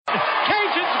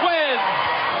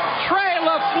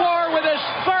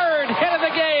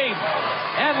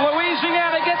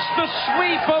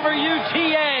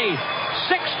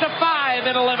5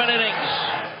 in 11 innings.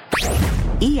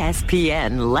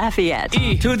 ESPN Lafayette.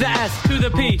 E to the S to the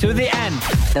P to the N.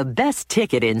 The best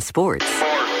ticket in sports.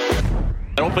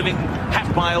 Opening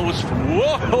half mile was,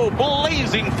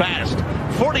 blazing fast.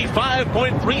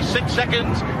 45.36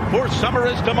 seconds for Summer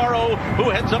is Tomorrow, who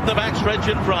heads up the backstretch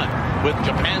in front with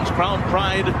Japan's Crown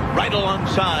Pride right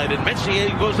alongside. And Messier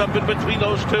goes up in between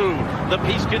those two. The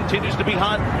pace continues to be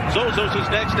hot. Zozos is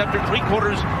next after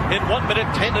 3/4 in 1 minute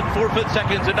 10 and 4/5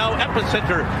 seconds. And now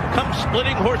Epicenter comes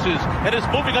splitting horses and is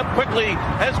moving up quickly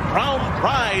as Crown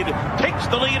Pride takes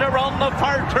the lead around the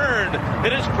far turn.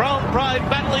 It is Crown Pride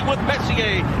battling with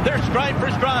Messier. They're stride for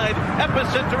stride.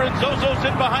 Epicenter and Zozos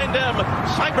in behind them.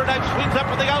 Cyberknife swings up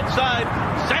to the outside.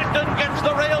 Sandon gets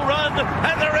the rail run,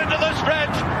 and they're into the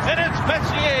stretch. And it's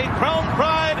Messier, Crown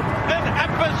Pride, and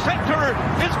Epicenter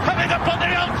is coming up on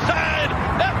the outside.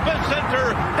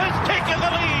 Epicenter has taken the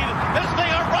lead as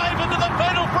they arrive into the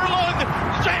final furlong.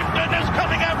 Sandon is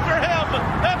coming after him.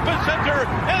 Epicenter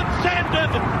and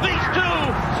Sandon, these two,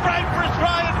 stride for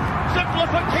stride.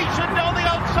 Simplification down the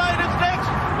outside is next.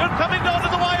 They're coming down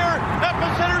to the wire.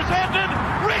 Epicenter, Sandon,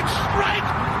 Rich Strike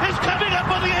is coming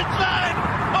up on the inside.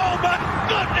 Oh my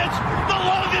goodness, the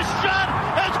longest shot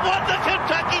has won the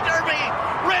Kentucky Derby.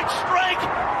 Rich Strike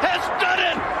has done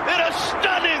it in a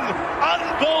stunning,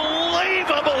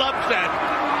 unbelievable upset.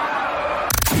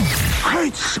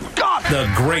 Great Scott! The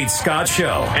Great Scott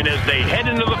Show. And as they head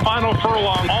into the final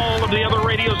furlong, all of the other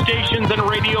radio stations and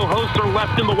radio hosts are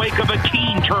left in the wake of a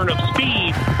keen turn of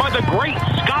speed by the Great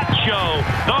Scott Show,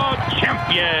 the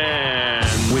champion.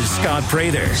 With Scott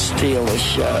Prather. Steal the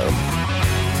show.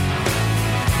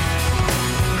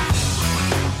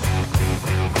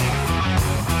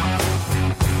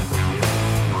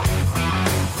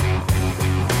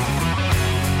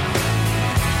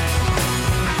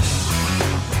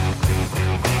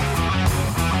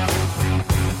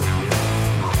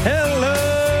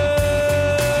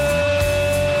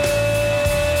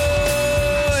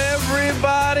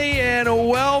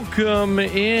 Welcome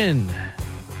in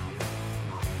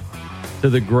to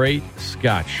the Great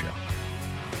Scott Show.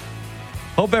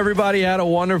 Hope everybody had a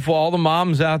wonderful, all the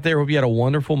moms out there, hope you had a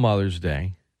wonderful Mother's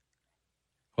Day.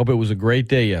 Hope it was a great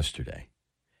day yesterday.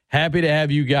 Happy to have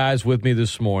you guys with me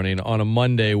this morning on a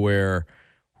Monday where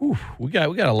we got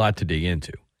a lot to dig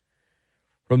into.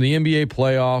 From the NBA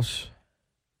playoffs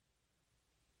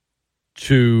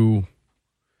to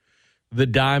the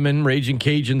Diamond, Raging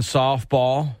Cajun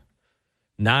softball.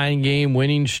 9-game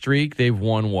winning streak. They've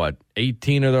won,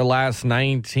 18 of their last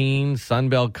 19. Sun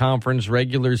Belt Conference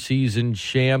regular season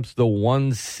champs, the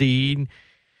 1 seed.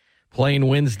 Playing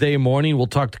Wednesday morning. We'll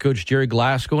talk to Coach Gerry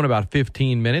Glasco in about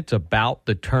 15 minutes about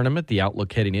the tournament, the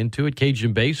outlook heading into it.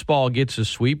 Cajun baseball gets a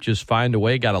sweep, just find a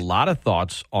way. Got a lot of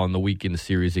thoughts on the weekend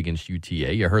series against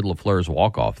UTA. You heard LaFleur's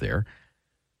walk-off there.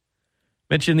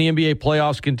 Mentioned the NBA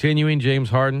playoffs continuing.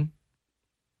 James Harden.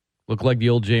 Looked like the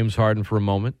old James Harden for a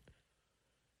moment.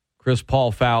 Chris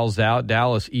Paul fouls out.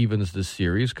 Dallas evens the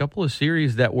series. A couple of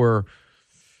series that were,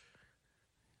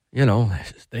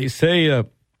 they say a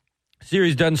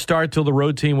series doesn't start till the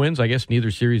road team wins. I guess neither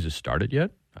series has started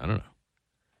yet. I don't know.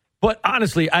 But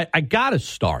honestly, I got to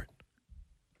start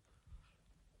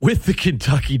with the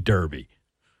Kentucky Derby.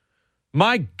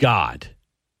 My God.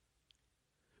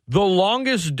 The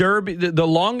longest Derby, the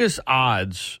longest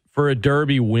odds for a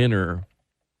Derby winner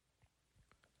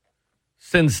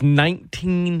since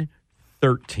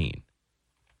 1913.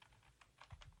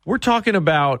 We're talking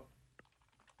about,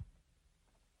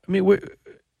 we're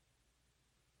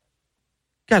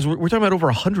talking about over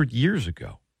 100 years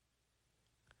ago.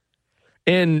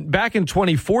 And back in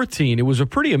 2014, it was a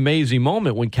pretty amazing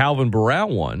moment when Calvin Burrell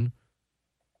won.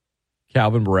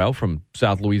 Calvin Burrell from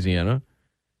South Louisiana.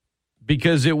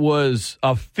 Because it was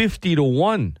a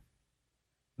 50-1.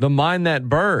 The Mind That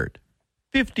Bird.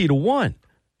 50-1.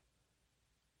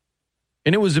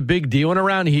 And it was a big deal. And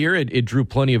around here, it drew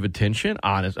plenty of attention.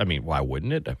 Why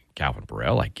wouldn't it? Calvin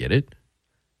Burrell, I get it.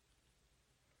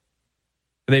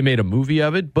 They made a movie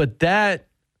of it. But that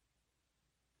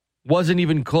wasn't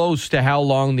even close to how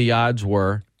long the odds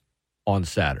were on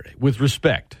Saturday. With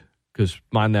respect, because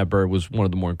Mind That Bird was one of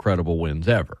the more incredible wins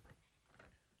ever.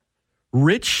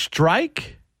 Rich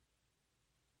Strike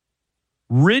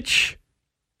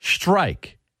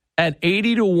at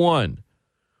 80-1,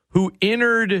 who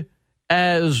entered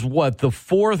as, the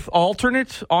fourth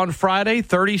alternate on Friday,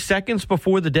 30 seconds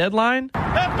before the deadline?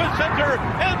 Epicenter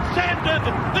and Sandon,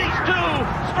 these two,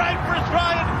 stride for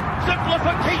stride.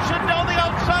 Simplification down the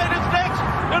outside is next.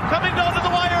 They're coming down to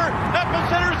the wire.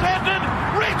 Epicenter, Sandon,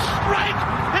 Rich Strike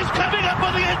is coming up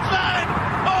on the inside.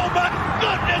 Oh my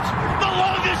goodness, the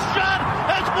longest shot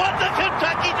has won the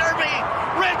Kentucky Derby.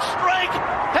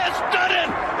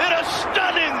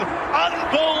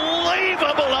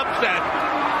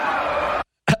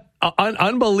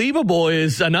 unbelievable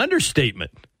is an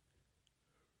understatement.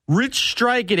 Rich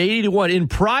Strike at 80-1. And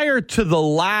prior to the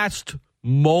last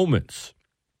moments,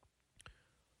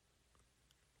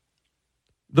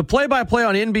 the play-by-play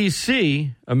on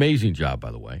NBC, amazing job,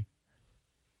 by the way,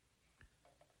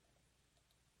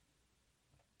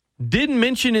 didn't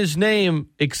mention his name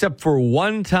except for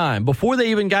one time before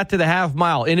they even got to the half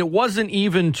mile. And it wasn't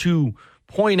even to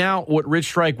point out what Rich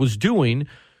Strike was doing.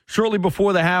 Shortly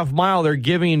before the half mile, they're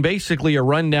giving basically a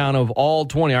rundown of all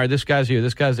 20. All right, this guy's here,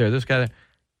 this guy's there, this guy there.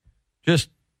 Just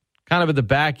kind of at the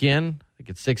back end, I think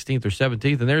it's 16th or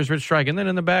 17th, and there's Rich Strike. And then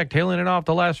in the back, tailing it off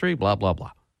the last three, blah, blah,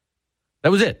 blah. That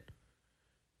was it.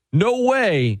 No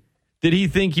way did he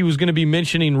think he was going to be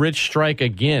mentioning Rich Strike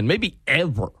again, maybe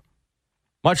ever,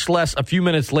 much less a few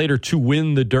minutes later to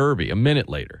win the Derby, a minute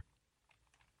later.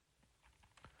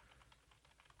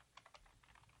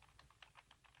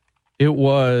 It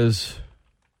was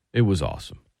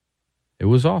awesome. It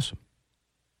was awesome.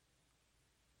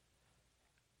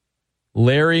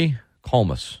 Larry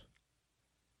Colmus.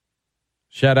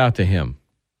 Shout out to him.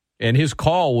 And his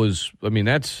call was, it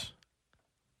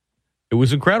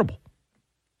was incredible.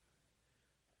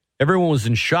 Everyone was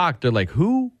in shock. They're like,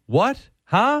 who? What?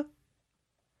 Huh? I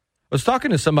was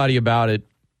talking to somebody about it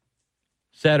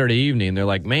Saturday evening. They're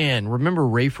like, man, remember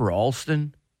Rafer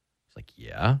Alston? It's like,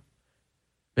 yeah.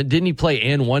 But didn't he play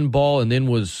and one ball and then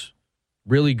was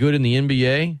really good in the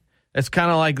NBA? That's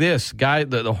kind of like this. Guy,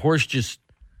 the horse just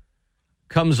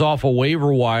comes off a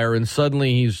waiver wire and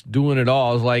suddenly he's doing it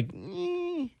all. I was like,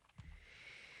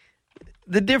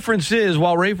 The difference is,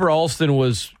 while Rafer Alston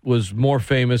was more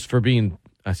famous for being,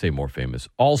 I say more famous,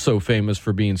 also famous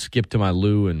for being Skip to My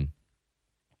Lou and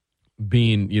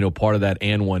being, part of that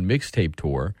and one mixtape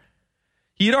tour,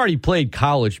 he had already played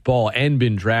college ball and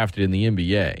been drafted in the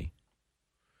NBA.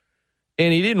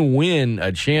 And he didn't win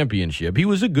a championship. He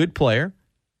was a good player.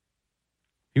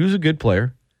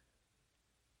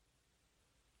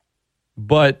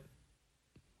 But,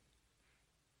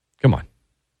 come on.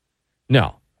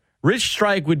 No. Rich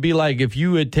Strike would be like if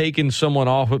you had taken someone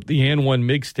off of the and one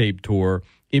mixtape tour,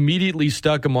 immediately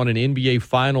stuck them on an NBA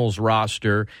Finals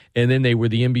roster, and then they were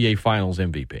the NBA Finals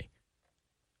MVP.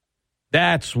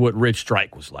 That's what Rich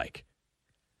Strike was like.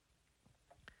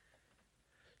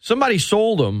 Somebody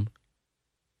sold him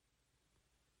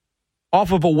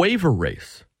off of a waiver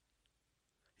race.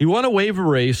 He won a waiver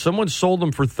race. Someone sold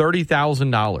him for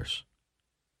 $30,000.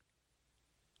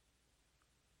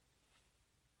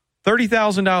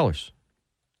 $30,000.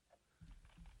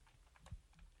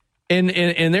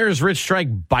 And there's Rich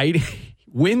Strike biting,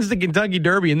 wins the Kentucky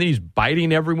Derby, and then he's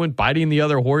biting everyone, biting the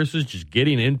other horses, just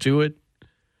getting into it.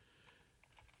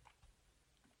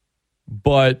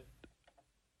 But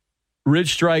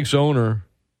Rich Strike's owner,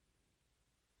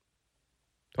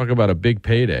 talk about a big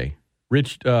payday,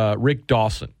 Rick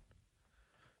Dawson,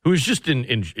 who was just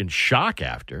in shock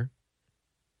after.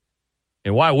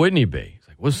 And why wouldn't he be? He's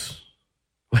like, what's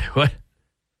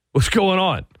going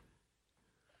on?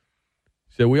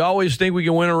 He said, we always think we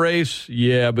can win a race.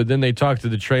 Yeah, but then they talked to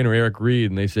the trainer, Eric Reed,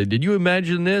 and they said, did you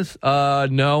imagine this?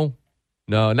 No,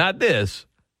 not this.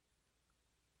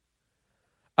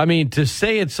 I mean, to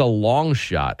say it's a long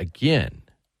shot, again,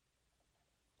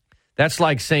 that's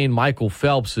like saying Michael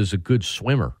Phelps is a good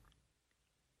swimmer.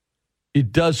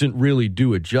 It doesn't really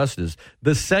do it justice.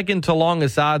 The second to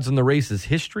longest odds in the race's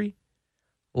history,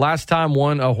 last time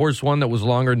a horse won that was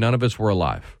longer, none of us were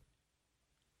alive.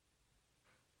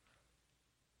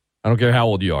 I don't care how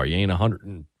old you are. You ain't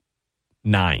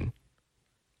 109.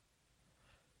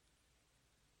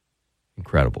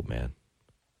 Incredible, man.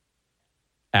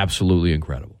 Absolutely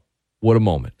incredible. What a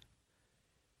moment.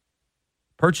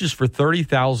 Purchased for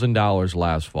 $30,000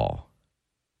 last fall.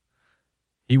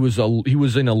 He was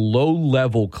in a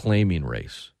low-level claiming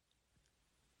race.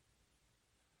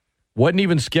 Wasn't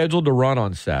even scheduled to run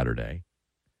on Saturday.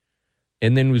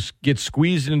 And then gets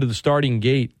squeezed into the starting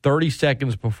gate 30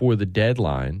 seconds before the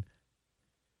deadline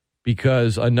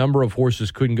because a number of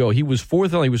horses couldn't go. He was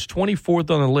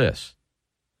 24th on the list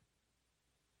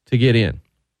to get in.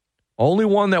 Only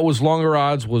one that was longer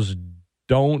odds was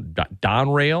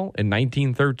Donrail in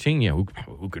 1913. Yeah,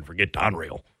 who could forget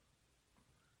Donrail?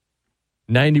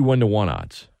 91-1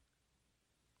 odds.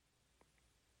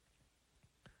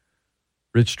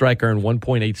 Rich Strike earned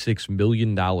 $1.86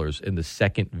 million in the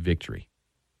second victory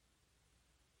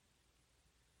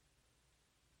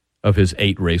of his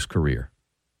 8-race career.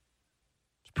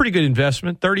 It's a pretty good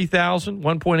investment. $30,000,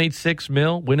 $1.86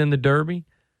 million, winning the Derby.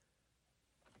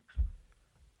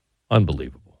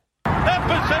 Unbelievable.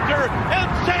 Epicenter and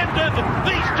Sandon.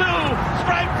 These two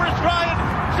stride for stride.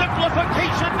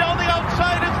 Simplification down the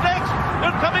outside is next.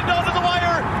 They're coming to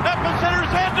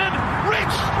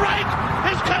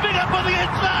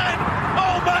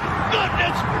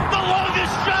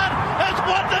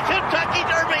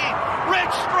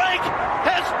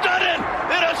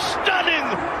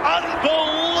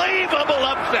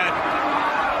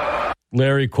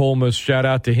Larry Colmus, shout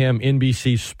out to him,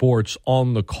 NBC Sports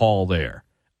on the call there.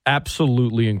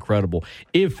 Absolutely incredible.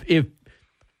 If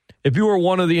you were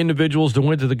one of the individuals that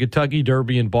went to the Kentucky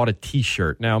Derby and bought a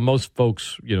T-shirt, now most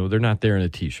folks, they're not there in a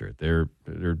T-shirt. They're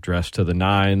dressed to the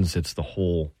nines. It's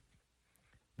the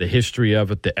history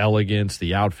of it, the elegance,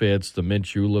 the outfits, the mint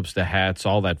juleps, the hats,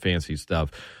 all that fancy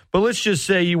stuff. But let's just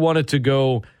say you wanted to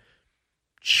go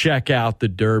check out the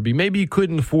Derby. Maybe you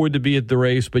couldn't afford to be at the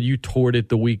race, but you toured it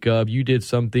the week of. You did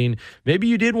something. Maybe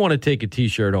you did want to take a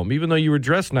T-shirt home. Even though you were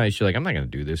dressed nice, you're like, I'm not going to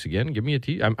do this again. Give me a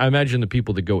T-shirt. I imagine the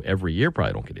people that go every year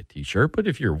probably don't get a T-shirt, but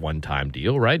if you're a one-time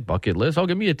deal, right, bucket list,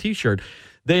 give me a T-shirt.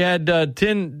 They had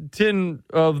 10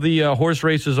 of the horse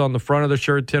races on the front of the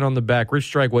shirt, 10 on the back. Rich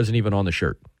Strike wasn't even on the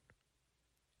shirt.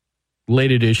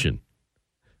 Late edition.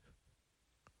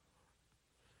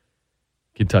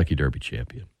 Kentucky Derby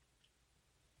champion.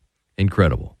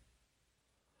 Incredible.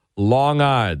 Long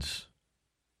odds,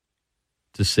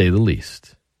 to say the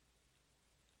least.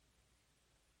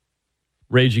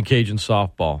 Raging Cajun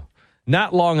softball.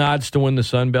 Not long odds to win the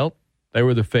Sun Belt. They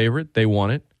were the favorite. They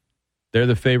won it. They're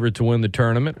the favorite to win the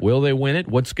tournament. Will they win it?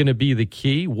 What's going to be the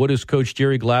key? What does Coach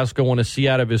Gerry Glasco want to see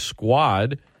out of his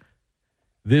squad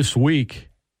this week,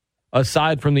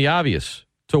 aside from the obvious,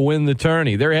 to win the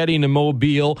tourney? They're heading to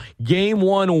Mobile. Game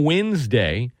 1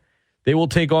 Wednesday. They will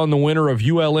take on the winner of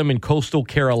ULM and Coastal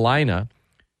Carolina.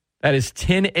 That is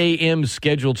 10 a.m.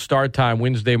 scheduled start time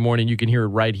Wednesday morning. You can hear it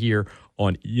right here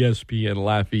on ESPN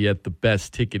Lafayette, the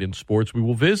best ticket in sports. We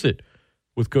will visit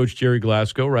with Coach Gerry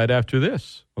Glasgow right after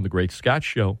this on The Great Scott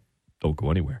Show. Don't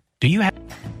go anywhere. Do you have...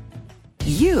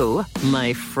 You,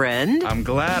 my friend. I'm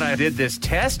glad I did this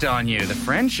test on you, the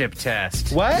friendship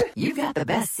test. What? You got the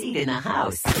best seat in the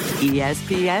house.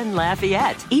 ESPN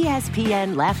Lafayette.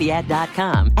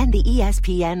 ESPNLafayette.com and the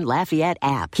ESPN Lafayette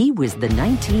app. He was the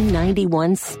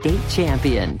 1991 state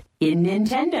champion in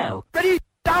Nintendo. Ready,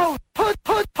 down, put.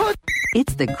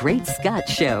 It's The Great Scott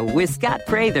Show with Scott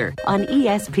Prather on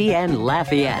ESPN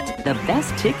Lafayette, the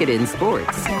best ticket in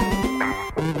sports.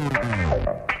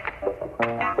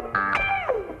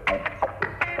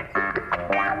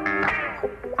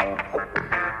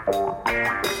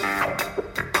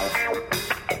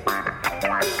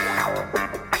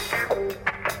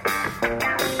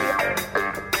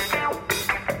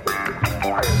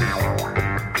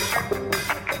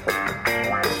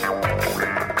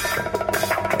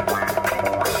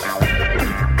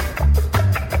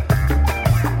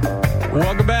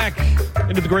 Welcome back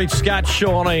into the Great Scott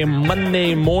Show on a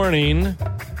Monday morning.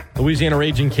 Louisiana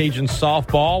Raging Cajuns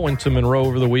softball went to Monroe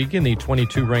over the weekend. The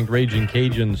 22-ranked Raging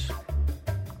Cajuns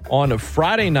on a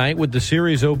Friday night with the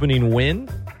series opening win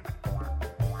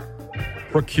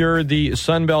procured the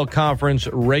Sun Belt Conference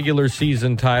regular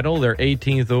season title, their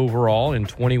 18th overall in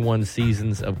 21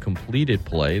 seasons of completed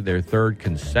play, their third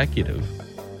consecutive.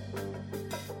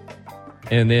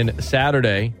 And then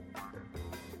Saturday,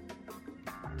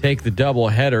 take the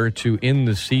doubleheader to end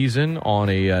the season on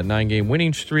a 9-game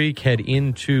winning streak, head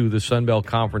into the Sun Belt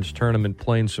Conference tournament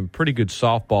playing some pretty good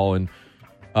softball. And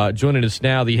joining us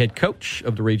now, the head coach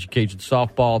of the Raging Cajun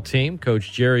softball team,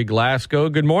 Coach Gerry Glasco.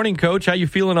 Good morning, Coach. How you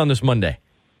feeling on this Monday?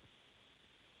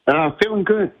 Feeling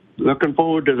good. Looking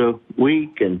forward to the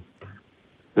week, and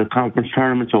the conference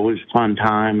tournament's always a fun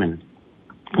time and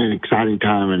an exciting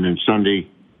time, and then Sunday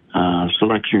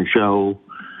selection show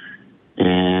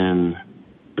and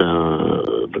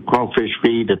the crawfish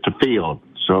feed at the field.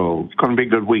 So it's going to be a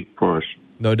good week for us.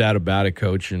 No doubt about it,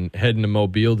 Coach. And heading to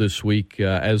Mobile this week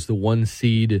as the 1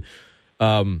 seed.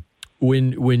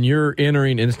 When you're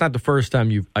entering, and it's not the first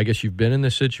time you've been in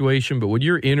this situation, but when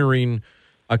you're entering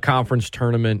a conference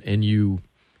tournament and you're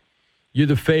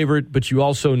the favorite, but you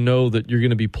also know that you're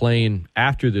going to be playing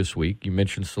after this week. You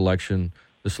mentioned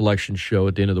the selection show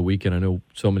at the end of the weekend. I know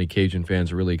so many Cajun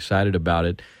fans are really excited about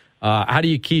it. How do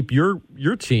you keep your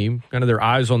team, kind of their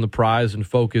eyes on the prize and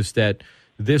focused at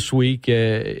this week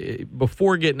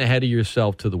before getting ahead of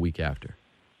yourself to the week after?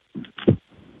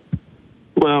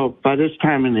 Well, by this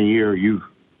time in the year, you've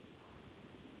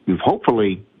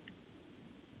hopefully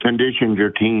conditioned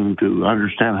your team to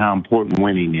understand how important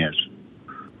winning is.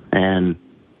 And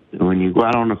when you go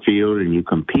out on the field and you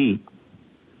compete,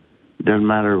 it doesn't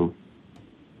matter,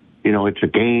 it's a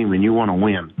game and you want to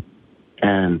win.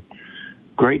 And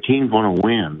great teams want to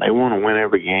win. They want to win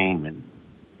every game. And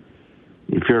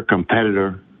if you're a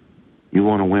competitor, you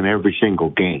want to win every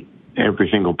single game, every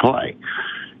single play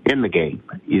in the game.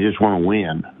 You just want to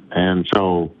win. And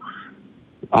so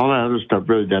all that other stuff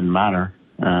really doesn't matter.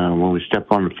 When we step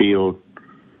on the field,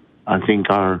 I think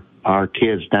our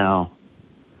kids now,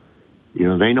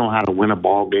 they know how to win a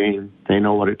ball game. They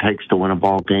know what it takes to win a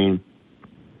ball game.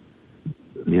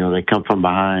 they come from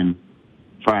behind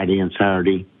Friday and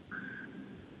Saturday.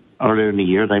 Earlier in the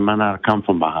year, they might not have come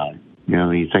from behind.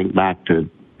 You think back to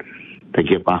they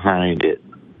get behind it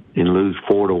and lose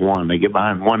 4-1. They get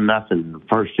behind 1-0 in the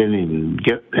first inning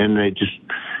and they just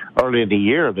early in the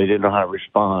year they didn't know how to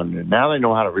respond. And now they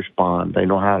know how to respond. They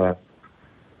know how to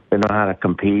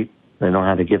compete. They know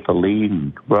how to get the lead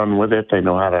and run with it. They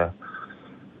know how to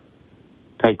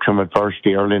take some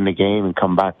adversity early in the game and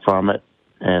come back from it.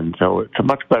 And so it's a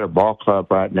much better ball club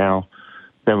right now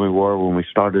than we were when we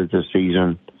started the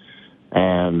season.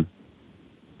 And,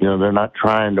 they're not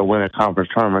trying to win a conference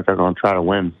tournament. They're going to try to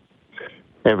win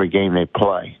every game they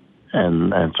play.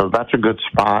 And so that's a good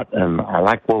spot, and I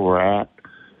like where we're at.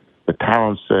 The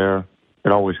talent's there.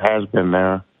 It always has been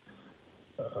there.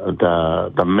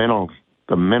 The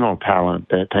mental talent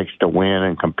that it takes to win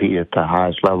and compete at the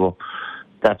highest level,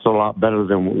 that's a lot better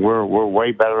than we're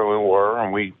way better than we were,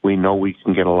 and we know we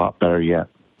can get a lot better yet.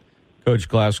 Coach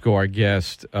Glasco, our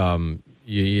guest,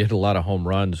 you hit a lot of home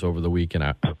runs over the weekend.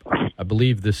 I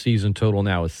believe the season total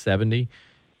now is 70,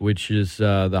 which is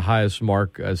the highest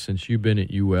mark since you've been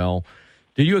at UL.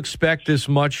 Do you expect this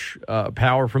much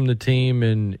power from the team,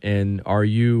 and are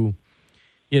you,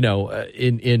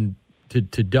 to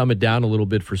dumb it down a little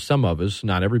bit for some of us,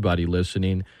 not everybody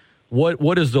listening,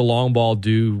 what does the long ball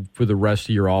do for the rest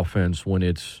of your offense when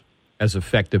it's as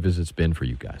effective as it's been for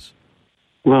you guys?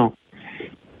 Well,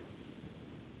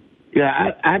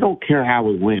 yeah, I don't care how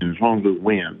we win as long as we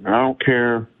win. I don't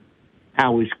care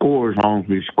how we score as long as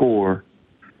we score.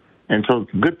 And so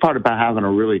the good part about having a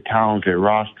really talented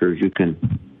roster is you can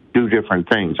do different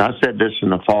things. I said this in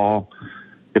the fall.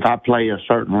 If I play a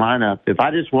certain lineup, if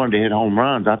I just wanted to hit home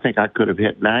runs, I think I could have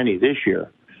hit 90 this year,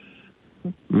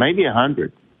 maybe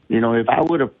 100. If I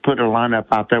would have put a lineup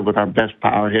out there with our best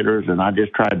power hitters and I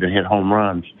just tried to hit home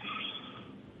runs.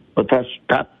 But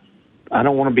I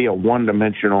don't want to be a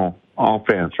one-dimensional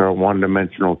offense or a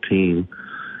one-dimensional team.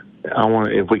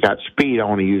 If we got speed, I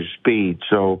want to use speed.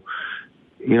 So,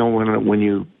 when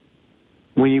you've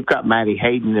got Matty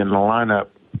Hayden in the lineup,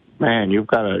 man, you've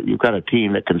got a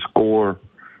team that can score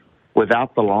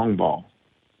without the long ball,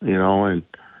 and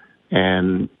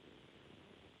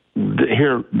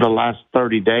here the last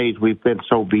 30 days we've been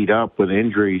so beat up with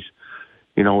injuries.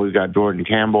 We've got Jordan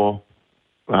Campbell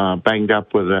banged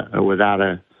up with her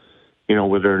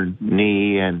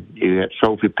knee, and you got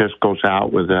Sophie Pisco's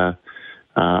out with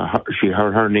she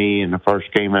hurt her knee in the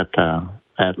first game at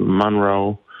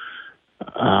Monroe.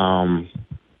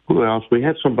 Who else? We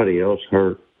had somebody else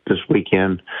hurt this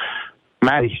weekend.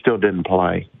 Maddie still didn't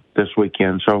play this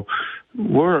weekend, so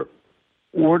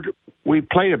we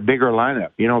played a bigger lineup.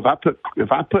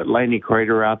 If I put Lainey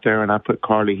Crater out there and I put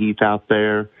Carly Heath out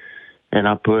there and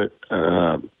I put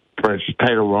for instance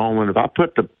Taylor Roman, if I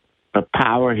put the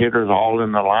power hitters all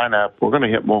in the lineup, we're going to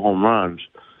hit more home runs.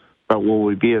 But will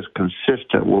we be as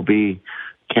consistent?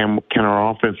 Can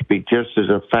our offense be just as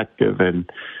effective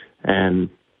and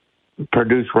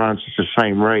produce runs at the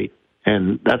same rate?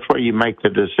 And that's where you make the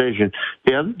decision.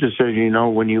 The other decision,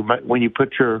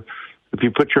 if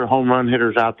you put your home run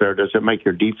hitters out there, does it make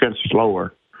your defense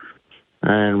slower?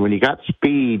 And when you got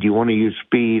speed, you want to use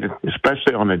speed,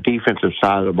 especially on the defensive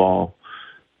side of the ball.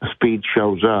 Speed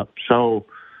shows up. So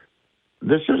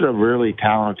this is a really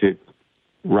talented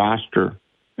roster,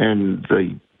 and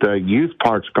the youth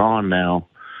part's gone now.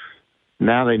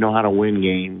 Now they know how to win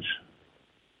games.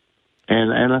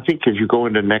 And I think as you go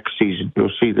into next season, you'll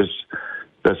see the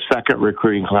second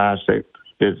recruiting class, the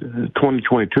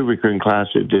 2022 recruiting class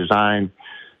is designed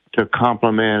to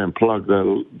complement and plug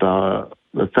the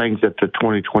things that the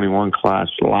 2021 class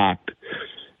lacked.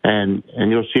 And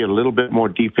you'll see a little bit more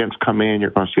defense come in.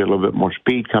 You're going to see a little bit more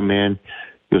speed come in.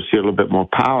 You'll see a little bit more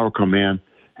power come in,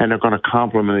 and they're going to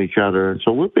complement each other. And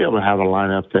so we'll be able to have a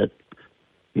lineup that,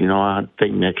 I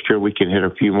think next year we can hit a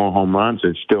few more home runs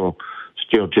and still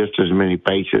just as many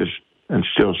bases and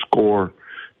still score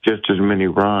just as many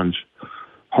runs,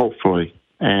 hopefully.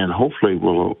 And hopefully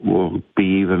we'll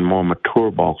be even more mature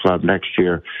ball club next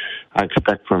year. I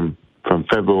expect from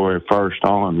February 1st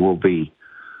on we'll be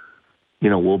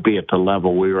at the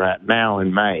level we were at now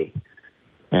in May.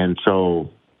 And so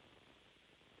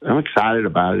I'm excited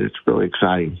about it. It's really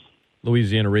exciting.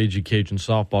 Louisiana Raging Cajun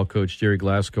softball coach Gerry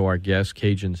Glasco, our guest.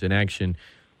 Cajuns in action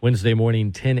Wednesday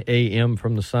morning, 10 a.m.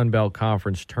 from the Sun Belt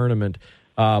Conference Tournament.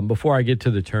 Before I get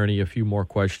to the tourney, a few more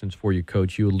questions for you,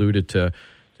 Coach. You alluded to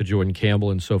Jordan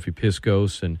Campbell and Sophie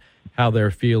Piscos and how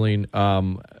they're feeling.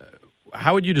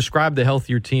 How would you describe the health of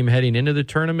your team heading into the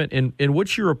tournament? And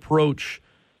what's your approach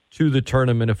to the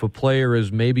tournament if a player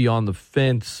is maybe on the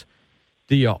fence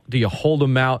Do you hold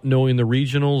them out knowing the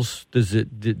regionals? Does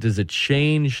it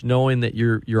change knowing that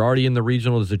you're already in the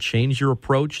regional? Does it change your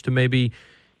approach to maybe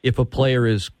if a player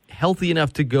is healthy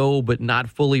enough to go but not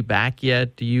fully back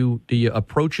yet? Do you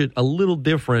approach it a little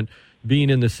different being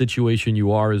in the situation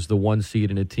you are as the 1 seed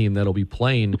in a team that'll be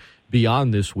playing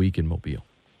beyond this week in Mobile?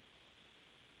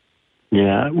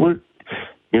 Yeah,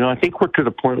 I think we're to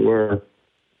the point where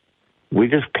we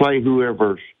just play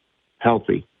whoever's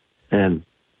healthy. And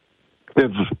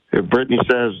if Brittany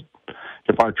says,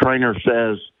 if our trainer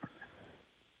says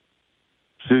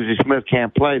Susie Smith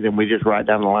can't play, then we just write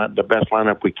down the best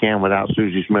lineup we can without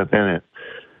Susie Smith in it.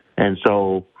 And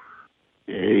so,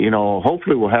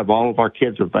 hopefully we'll have all of our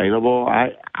kids available.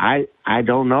 I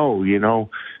don't know.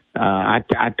 I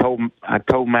told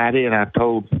Maddie and I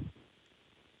told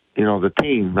the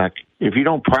team, like, if you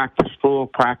don't practice full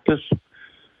practice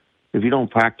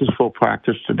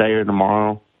today or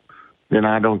tomorrow, then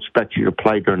I don't expect you to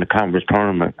play during the conference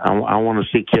tournament. I want to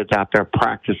see kids out there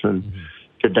practicing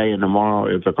today and tomorrow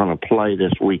if they're going to play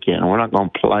this weekend. We're not going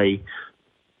to play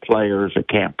players that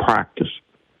can't practice.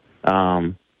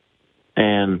 And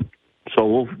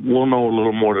so we'll know a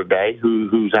little more today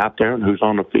who's out there and who's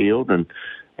on the field, and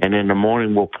in the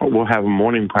morning we'll have a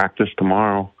morning practice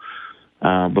tomorrow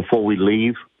before we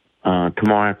leave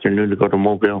tomorrow afternoon to go to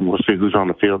Mobile, and we'll see who's on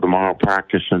the field tomorrow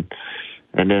practicing.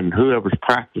 And then whoever's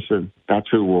practicing, that's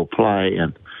who we'll play,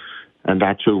 and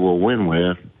that's who we'll win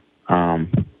with.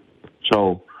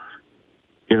 So,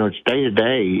 it's day to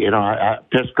day.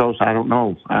 Piscos, I don't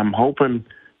know. I'm hoping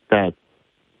that,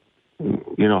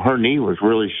 her knee was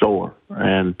really sore,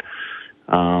 and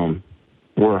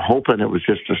we're hoping it was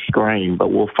just a strain,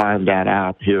 but we'll find that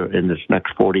out here in this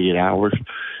next 48 hours,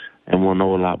 and we'll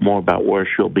know a lot more about where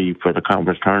she'll be for the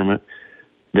conference tournament.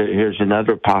 Here's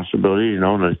another possibility,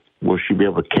 will she be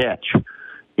able to catch?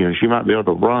 She might be able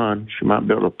to run, she might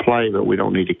be able to play, but we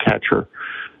don't need to catch her.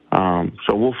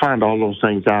 So we'll find all those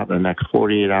things out in the next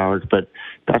 48 hours, but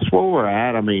that's where we're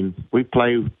at. I mean, we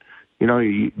play,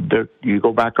 you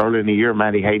go back early in the year,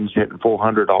 Maddie Hayden's hitting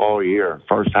 400 all year.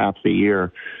 First half of the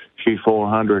year, she's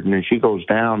 400, and then she goes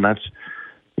down. That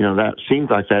seems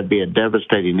like that'd be a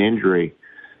devastating injury.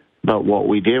 But what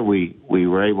we did, we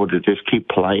were able to just keep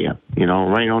playing.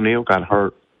 Rain O'Neal got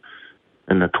hurt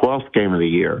in the 12th game of the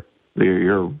year.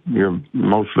 You're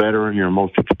most veteran, your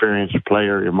most experienced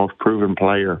player, your most proven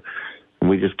player, and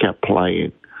we just kept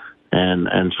playing.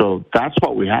 And so that's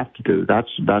what we have to do. That's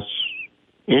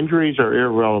injuries are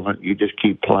irrelevant. You just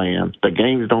keep playing. The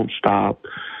games don't stop.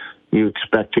 You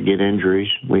expect to get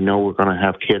injuries. We know we're going to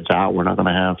have kids out. We're not going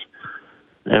to have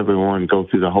everyone go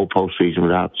through the whole postseason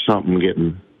without something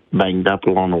getting banged up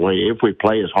along the way. If we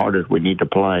play as hard as we need to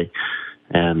play,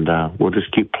 and we'll just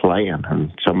keep playing,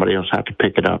 and somebody else have to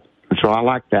pick it up. And so I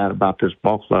like that about this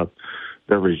ball club.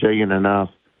 They're resilient enough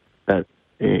that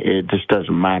it just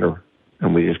doesn't matter,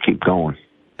 and we just keep going.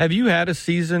 Have you had a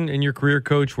season in your career,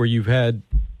 Coach, where you've had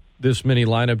this many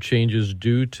lineup changes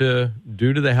due to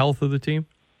the health of the team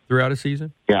throughout a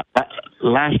season? Yeah.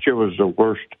 Last year was the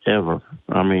worst ever.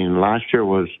 I mean, last year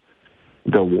was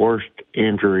the worst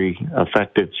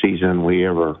injury-affected season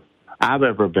I've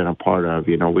ever been a part of.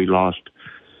 We lost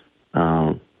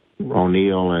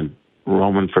O'Neal and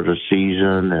Roman for the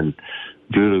season, and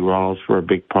Julie Rawls for a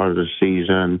big part of the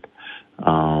season.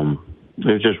 It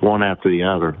was just one after the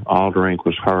other. Alderink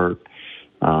was hurt.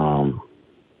 Everybody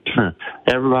in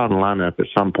the lineup at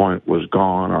some point was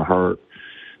gone or hurt,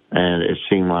 and it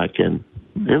seemed like it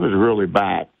was really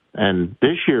bad. And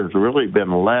this year's really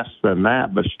been less than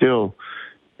that, but still,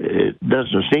 it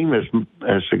doesn't seem as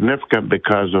significant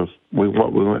because of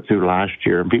what we went through last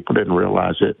year, and people didn't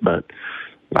realize it. But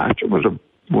last year was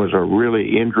a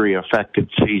really injury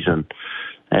affected season,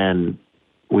 and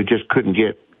we just couldn't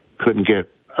get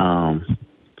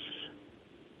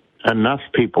enough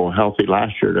people healthy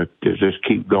last year to just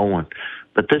keep going.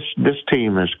 But this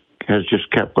team has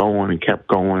just kept going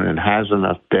and has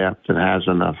enough depth and has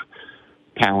enough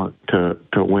talent to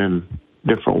win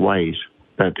different ways.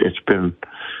 That it's been,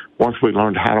 once we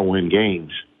learned how to win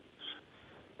games,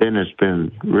 then it's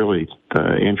been really,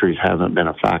 the injuries haven't been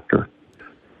a factor.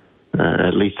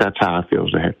 At least that's how I feel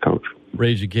as a head coach.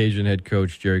 Raging Cajun head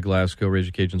coach Gerry Glasco,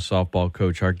 Raging Cajun softball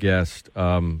coach, our guest.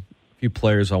 A few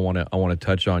players I want to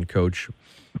touch on, Coach.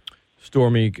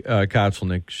 Stormy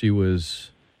Kotzelnick, she was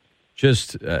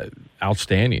just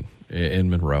outstanding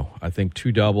in Monroe. I think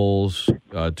 2 doubles,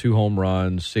 2 home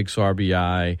runs, 6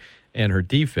 RBI, and her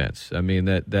defense. I mean,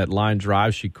 that line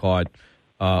drive she caught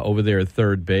over there at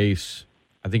third base,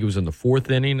 I think it was in the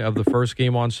 4th inning of the first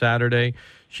game on Saturday.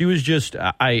 She was just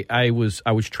I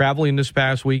was traveling this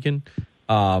past weekend,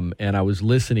 and I was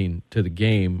listening to the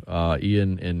game,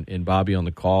 Ian and Bobby on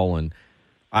the call, and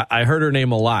I heard her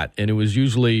name a lot, and it was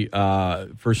usually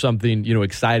for something,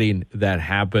 exciting that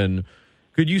happened.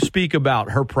 Could you speak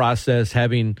about her process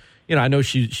having, I know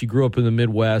she grew up in the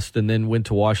Midwest and then went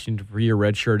to Washington for a year,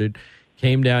 redshirted,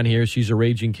 came down here. She's a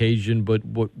Raging Cajun, but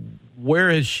where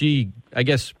has she, I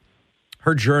guess,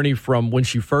 her journey from when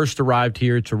she first arrived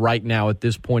here to right now at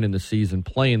this point in the season,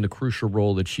 playing the crucial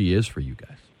role that she is for you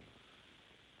guys?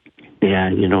 Yeah,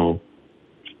 just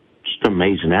an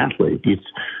amazing athlete.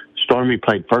 Stormy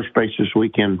played first base this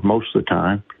weekend most of the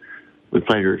time. We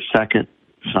played her at second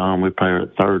some. We played her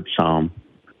at third some.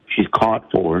 She's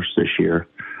caught for us this year.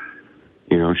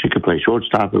 She could play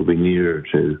shortstop if we needed her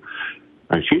to.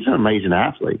 She's an amazing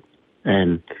athlete.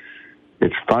 And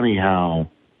it's funny how,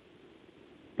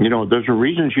 there's a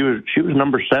reason she was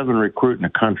number 7 recruit in the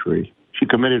country. She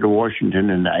committed to Washington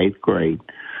in the 8th grade.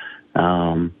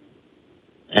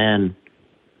 And,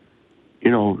 she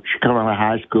come out of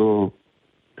high school,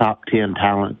 top 10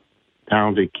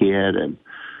 talented kid,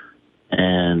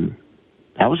 and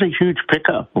that was a huge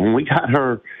pickup. When we got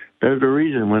her, there's a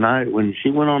reason when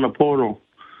she went on the portal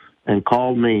and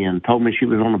called me and told me she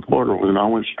was on the portal, and I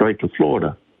went straight to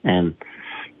Florida. And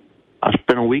I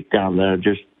spent a week down there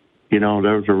just, there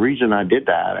was a reason I did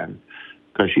that, and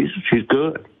because she's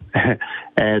good.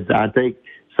 And I think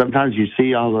sometimes you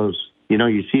see all those,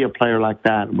 you see a player like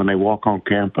that when they walk on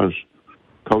campus,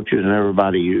 coaches and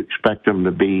everybody, you expect them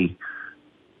to be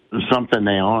something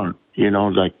they aren't.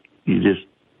 Like you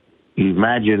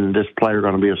imagine this player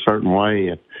going to be a certain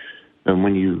way. And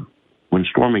when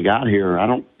Stormy got here,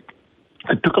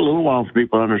 it took a little while for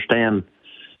people to understand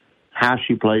how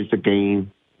she plays the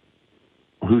game,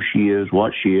 who she is,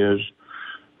 what she is,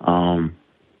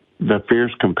 the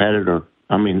fierce competitor.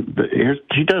 I mean,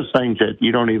 she does things that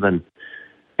you don't even,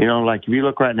 like if you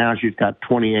look right now, she's got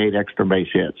 28 extra base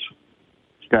hits.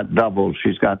 She's got doubles.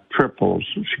 She's got triples.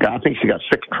 I think she got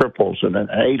 6 triples and then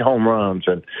 8 home runs.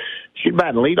 And she's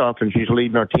batting leadoff, and she's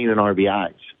leading our team in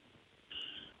RBIs.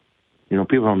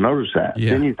 People don't notice that.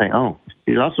 Yeah. Then you think,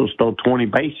 she also stole 20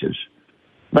 bases.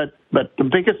 But the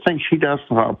biggest thing she does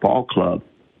for our ball club,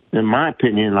 in my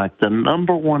opinion, like the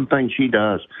number one thing she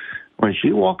does, when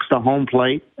she walks to home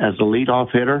plate as a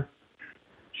leadoff hitter,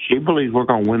 she believes we're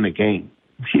going to win the game.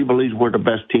 She believes we're the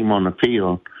best team on the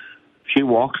field. She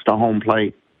walks to home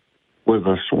plate with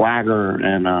a swagger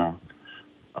and an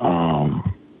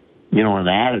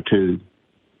attitude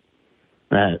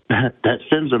that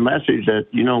sends a message that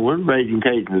we're Raging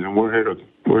Cajuns and we're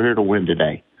here to win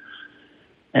today,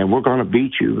 and we're going to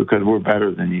beat you because we're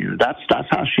better than you. That's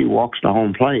how she walks to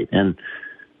home plate. And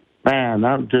man,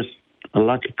 I'm just a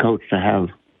lucky coach to have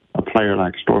a player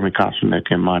like Stormy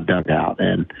Kostelnick in my dugout,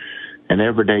 and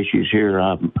every day she's here,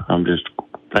 I'm just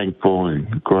thankful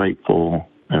and grateful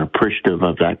and appreciative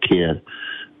of that kid.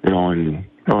 And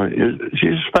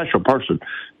she's a special person.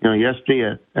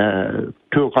 Yesterday at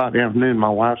 2:00 in the afternoon, my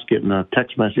wife's getting a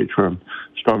text message from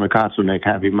Stormy Kostelnick,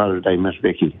 "Happy Mother's Day, Miss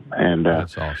Vicky." And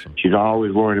that's awesome. She's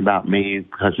always worried about me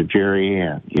because of Gerry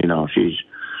Ann. She's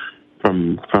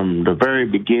from the very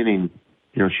beginning.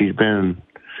 She's been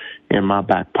in my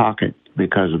back pocket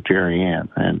because of Gerry Ann,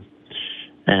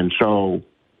 and so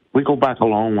we go back a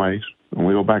long ways, and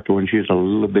we go back to when she was a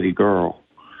little bitty girl,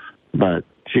 but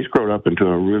she's grown up into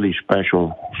a really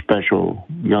special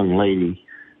young lady.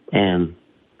 And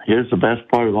here's the best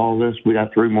part of all this: we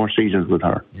got 3 more seasons with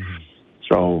her. Mm-hmm.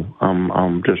 So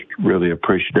I'm just really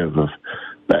appreciative of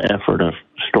the effort of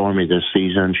Stormy this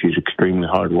season. She's an extremely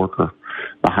hard worker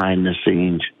behind the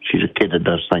scenes. She's a kid that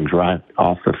does things right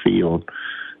off the field.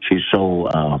 She's so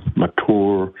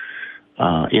mature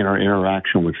in her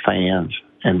interaction with fans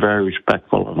and very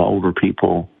respectful of older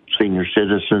people, senior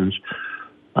citizens.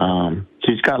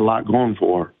 She's got a lot going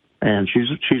for her. And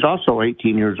she's also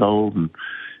 18 years old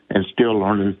and still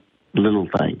learning little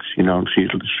things.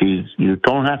 She's you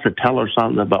don't have to tell her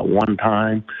something about one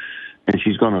time, and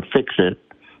she's going to fix it.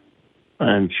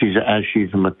 And as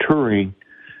she's maturing,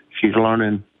 she's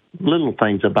learning little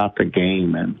things about the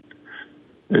game, and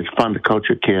it's fun to coach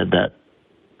a kid that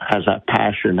has that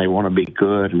passion. They want to be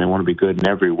good, and they want to be good in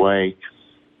every way.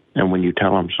 And when you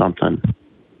tell them something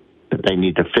that they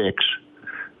need to fix,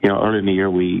 early in the year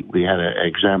we had an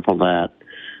example that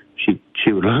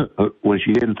she would look, when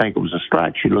she didn't think it was a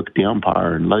strike, she'd look at the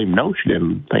umpire and let him know she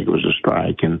didn't think it was a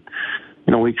strike. And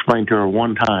we explained to her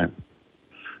one time.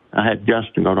 I had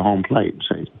Justin go to home plate and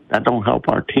say, "That don't help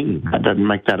our team. That doesn't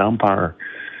make that umpire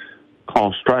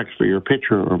call strikes for your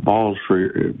pitcher or balls for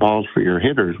your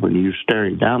hitters when you're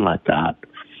staring down like that,"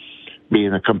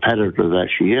 being a competitor that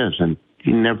she is. And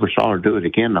you never saw her do it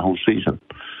again the whole season.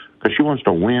 because she wants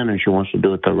to win and she wants to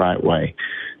do it the right way.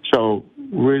 So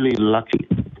really lucky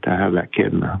to have that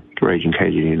kid in the Raging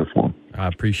Cajun uniform. I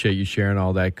appreciate you sharing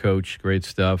all that, Coach. Great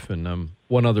stuff. And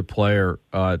one other player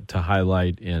to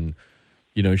highlight, and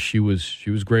she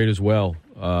was great as well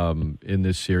in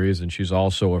this series, and she's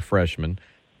also a freshman,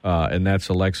 and that's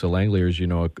Alexa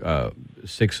Langeliers.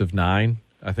 6 of 9,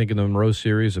 I think, in the Monroe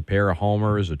series, a pair of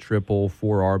homers, a triple,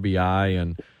 4 RBI,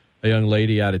 and a young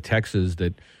lady out of Texas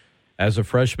that, as a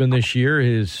freshman this year,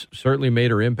 has certainly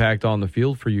made her impact on the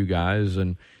field for you guys.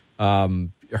 And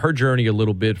her journey a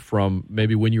little bit from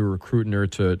maybe when you were recruiting her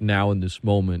to now in this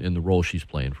moment in the role she's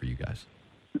playing for you guys.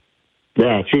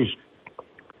 Yeah, she's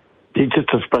just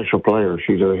a special player.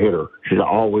 She's a hitter. She's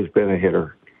always been a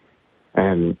hitter.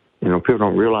 And, people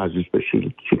don't realize this, but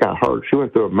she got hurt. She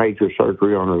went through a major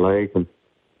surgery on her leg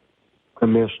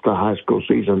and missed the high school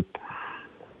season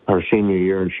her senior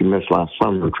year, and she missed last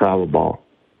summer travel ball.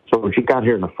 So when she got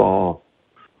here in the fall,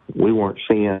 we weren't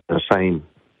seeing the same,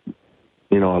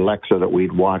 Alexa that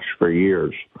we'd watched for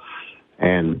years.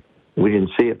 And we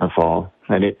didn't see it in the fall.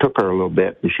 And it took her a little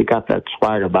bit, and she got that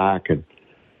swagger back. And,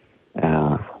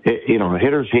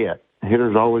 hitters hit.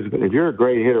 Hitters always, if you're a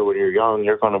great hitter when you're young,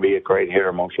 you're going to be a great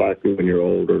hitter most likely when you're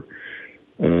older.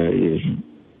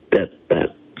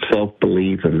 That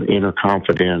self-belief and inner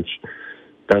confidence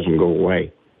doesn't go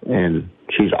away. And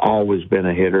she's always been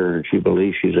a hitter, and she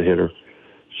believes she's a hitter.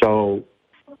 So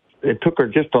it took her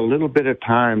just a little bit of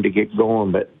time to get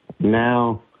going, but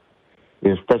now,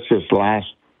 especially this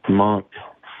last month,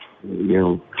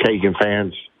 Cajun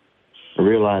fans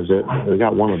realize that we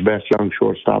got one of the best young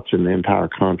shortstops in the entire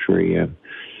country, and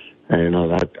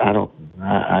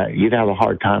you'd have a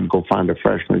hard time to go find a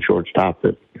freshman shortstop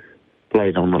that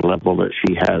played on the level that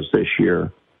she has this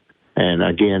year. And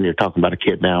again, you're talking about a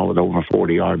kid now with over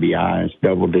 40 RBIs,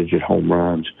 double-digit home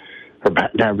runs. Her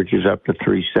batting average is up to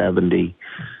 370,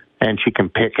 and she can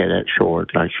pick it at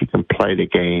short. Like, she can play the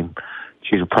game.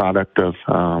 She's a product of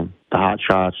the hot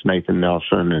shots, Nathan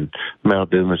Nelson and Mel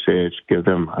Dumasich. I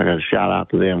got a shout-out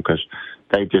to them because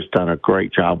they've just done a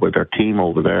great job with their team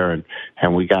over there,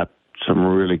 and we got some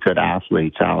really good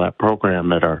athletes out of that program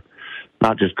that are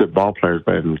not just good ball players,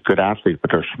 but good athletes,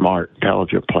 but they're smart,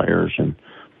 intelligent players and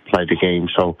play the game.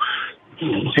 So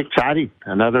it's exciting.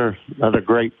 Another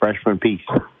great freshman piece.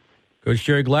 Coach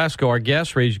Gerry Glasco, our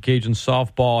guest, Raging Cajun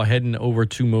softball, heading over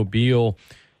to Mobile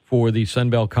for the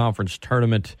Sun Belt Conference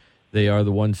tournament. They are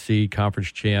the 1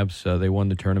 conference champs. They won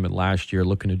the tournament last year,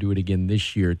 looking to do it again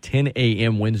this year. 10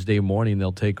 a.m. Wednesday morning,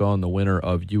 they'll take on the winner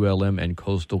of ULM and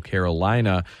Coastal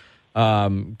Carolina.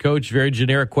 Coach, very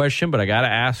generic question, but I got to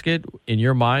ask it. In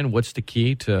your mind, what's the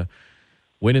key to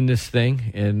winning this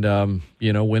thing and,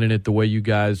 winning it the way you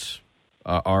guys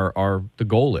are the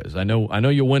goal is? I know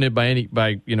you'll win it by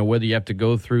whether you have to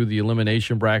go through the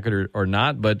elimination bracket or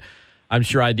not, but I'm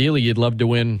sure ideally you'd love to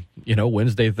win,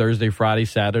 Wednesday, Thursday, Friday,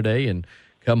 Saturday, and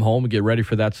come home and get ready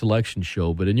for that selection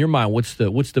show. But in your mind, what's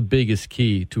the biggest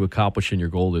key to accomplishing your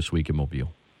goal this week in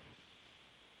Mobile?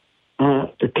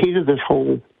 The key to this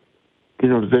whole,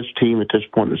 to this team at this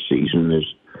point in the season is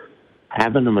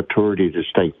having the maturity to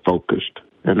stay focused.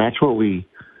 And that's what early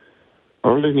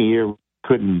in the year,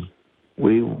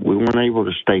 we weren't able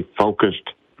to stay focused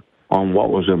on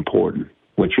what was important,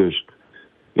 which is,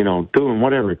 doing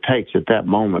whatever it takes at that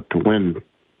moment to win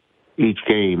each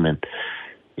game. And,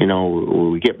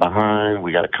 when we get behind,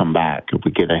 we got to come back. If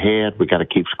we get ahead, we got to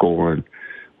keep scoring.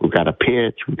 We've got to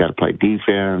pitch. We've got to play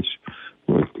defense.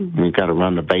 We've got to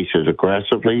run the bases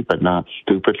aggressively, but not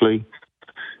stupidly.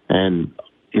 And,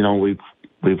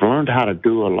 we've learned how to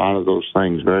do a lot of those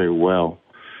things very well.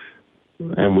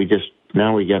 And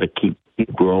now we got to keep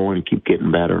growing, keep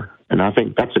getting better. And I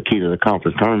think that's the key to the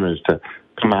conference tournament, is to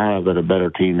come out of it a better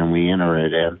team than we enter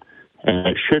it in. And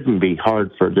it shouldn't be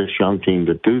hard for this young team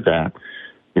to do that.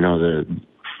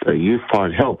 The youth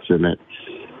part helps in it.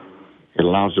 It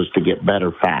allows us to get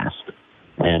better fast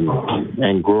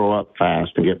and grow up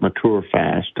fast and get mature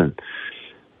fast. And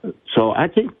so I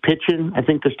think pitching,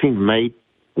 this team may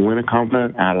win a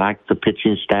compliment. I like the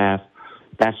pitching staff.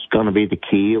 That's going to be the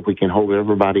key. If we can hold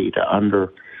everybody to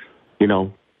under,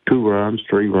 2 runs,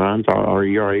 3 runs. Our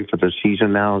ERA for the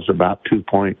season now is about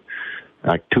 2.1.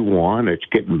 It's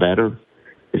getting better.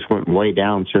 It's went way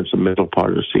down since the middle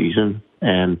part of the season.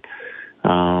 And,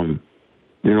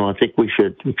 I think we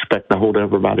should expect to hold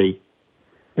everybody.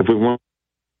 If we want,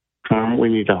 we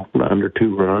need to hold under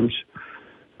 2 runs.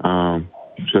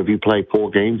 So if you play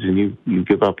 4 games and you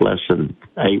give up less than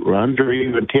 8 runs or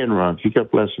even 10 runs, you give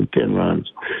up less than 10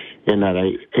 runs in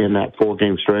that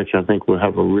 4-game stretch, I think we'll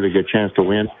have a really good chance to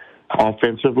win.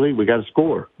 Offensively, we got to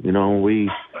score.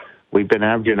 We've been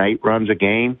averaging 8 runs a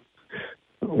game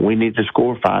we need to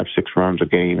score 5-6 runs a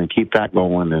game and keep that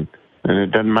going. And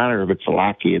it doesn't matter if it's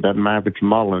Lackey. It doesn't matter if it's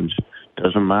Mullins. It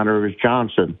doesn't matter if it's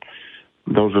Johnson.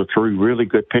 Those are three really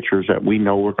good pitchers that we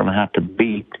know we're going to have to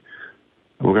beat.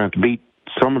 We're going to have to beat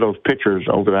some of those pitchers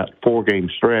over that 3-game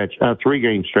stretch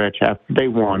after day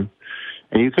one.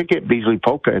 And you could get Beasley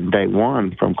Polka in day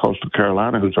one from Coastal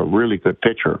Carolina, who's a really good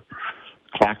pitcher.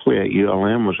 Clackley at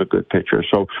ULM was a good pitcher.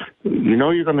 So you know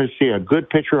you're going to see a good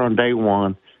pitcher on day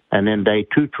one, and then day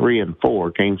 2, 3, and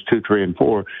 4, games 2, 3, and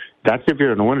 4. That's if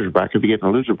you're in the winner's bracket. If you get in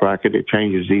the loser bracket, it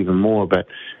changes even more. But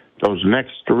those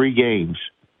next 3 games,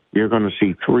 you're going to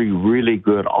see 3 really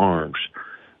good arms,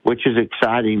 which is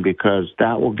exciting because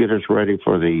that will get us ready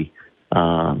for the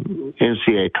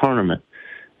NCAA tournament.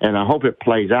 And I hope it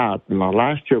plays out.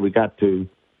 Last year we got to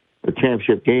the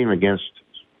championship game against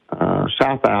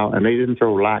South Al, and they didn't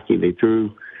throw Lackey. They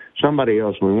threw somebody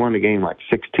else. We won the game like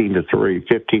 16-3,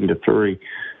 15-3.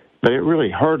 But it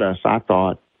really hurt us, I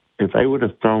thought. If they would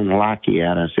have thrown Lackey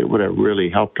at us, it would have really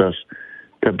helped us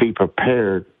to be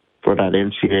prepared for that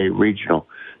NCAA regional.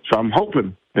 So I'm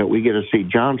hoping that we get to see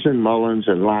Johnson, Mullins,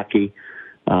 and Lackey,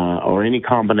 or any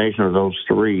combination of those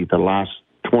 3, the last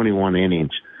 21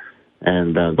 innings.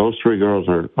 And those 3 girls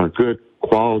are good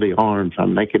quality arms.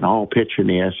 They can all pitch in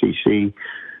the SEC.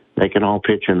 They can all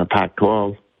pitch in the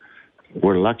Pac-12.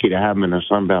 We're lucky to have them in the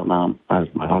Sun Belt now.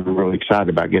 I'm really excited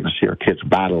about getting to see our kids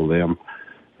battle them.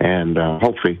 And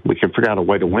hopefully we can figure out a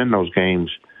way to win those games.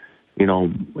 You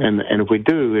know, and if we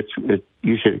do,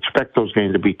 you should expect those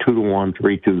games to be 2-1,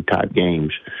 3-2 type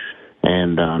games,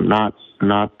 and not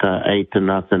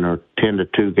 8-0 or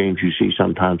 10-2 games you see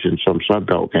sometimes in some Sun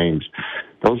Belt games.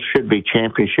 Those should be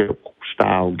championship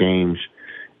style games,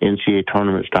 NCAA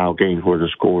tournament style games where the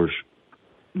score's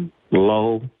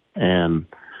low and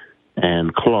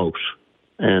close.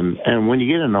 And when you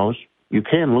get in those, you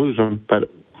can lose them, but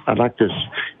I'd like to.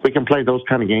 If we can play those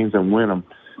kind of games and win them,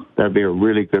 that'd be a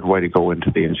really good way to go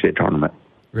into the NCAA tournament.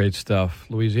 Great stuff.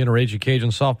 Louisiana Raging Cajun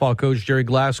softball coach Gerry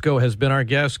Glasco has been our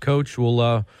guest. Coach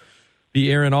will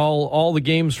be airing all the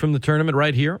games from the tournament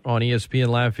right here on ESPN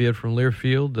Lafayette from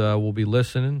Learfield. We'll be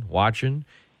listening, watching,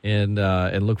 and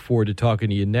look forward to talking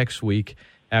to you next week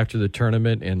after the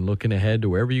tournament and looking ahead to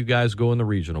wherever you guys go in the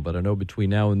regional. But I know between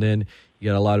now and then you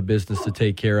got a lot of business to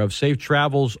take care of. Safe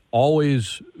travels.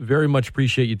 Always very much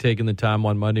appreciate you taking the time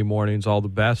on Monday mornings. All the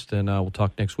best, and we'll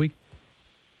talk next week.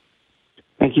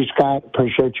 Thank you, Scott.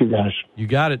 Appreciate you guys. You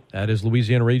got it. That is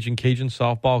Louisiana Raging Cajun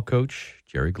softball coach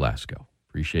Gerry Glasco.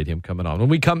 Appreciate him coming on. When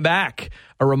we come back,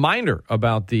 a reminder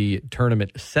about the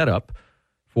tournament setup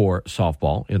for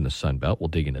softball in the Sun Belt. We'll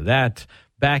dig into that.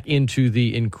 Back into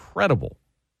the incredible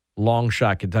long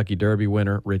shot Kentucky Derby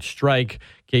winner, Rich Strike.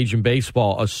 Cajun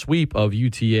baseball, a sweep of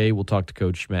UTA. We'll talk to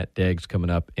Coach Matt Deggs coming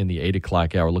up in the 8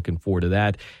 o'clock hour. Looking forward to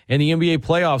that. And the NBA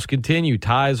playoffs continue.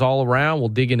 Ties all around. We'll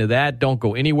dig into that. Don't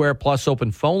go anywhere. Plus,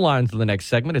 open phone lines in the next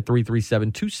segment at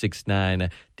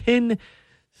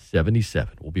 337-269-1077.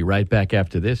 We'll be right back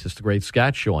after this. It's the Great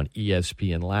Scott Show on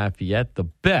ESPN Lafayette, the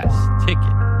best ticket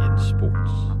in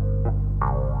sports.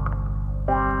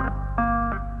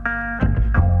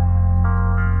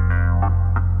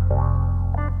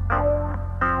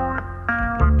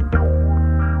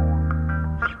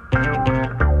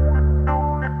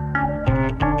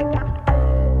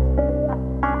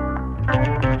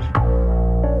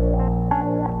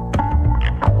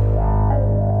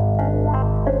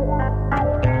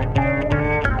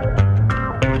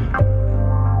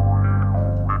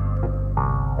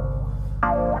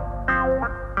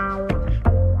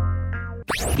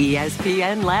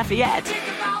 ESPN Lafayette.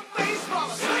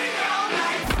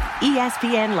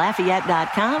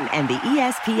 ESPNLafayette.com and the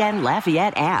ESPN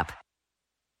Lafayette app.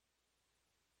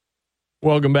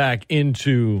 Welcome back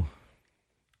into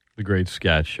the Great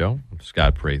Scott Show. I'm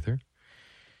Scott Prather.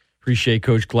 Appreciate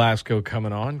Coach Glasco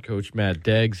coming on. Coach Matt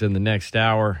Deggs in the next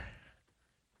hour.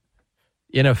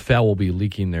 NFL will be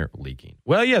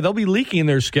they'll be leaking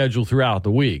their schedule throughout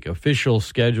the week. Official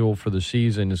schedule for the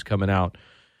season is coming out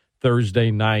Thursday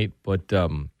night, but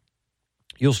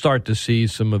you'll start to see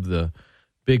some of the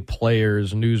big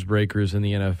players, newsbreakers in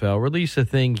the NFL release a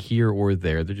thing here or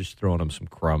there. They're just throwing them some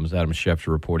crumbs. Adam Schefter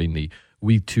reporting the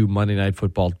Week 2 Monday Night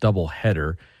Football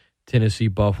doubleheader. Tennessee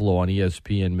Buffalo on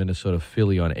ESPN, Minnesota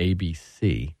Philly on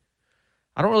ABC.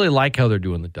 I don't really like how they're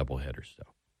doing the doubleheaders,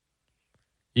 though.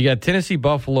 You got Tennessee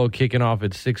Buffalo kicking off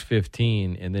at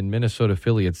 6:15 and then Minnesota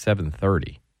Philly at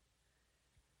 7:30.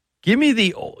 Give me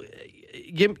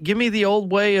the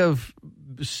old way of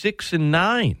 6 and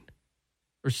 9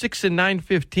 or 6 and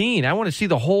 9:15. I want to see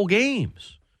the whole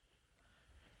games.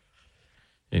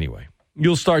 Anyway,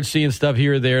 you'll start seeing stuff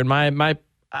here or there. And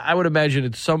I would imagine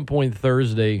at some point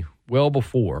Thursday, well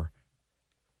before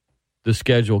the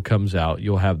schedule comes out,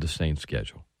 you'll have the Saints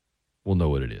schedule. We'll know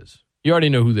what it is. You already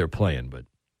know who they're playing,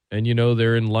 and you know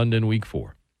they're in London week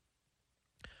 4.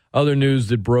 Other news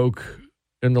that broke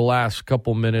in the last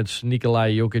couple minutes, Nikola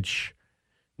Jokic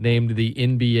named the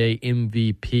NBA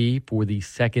MVP for the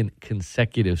second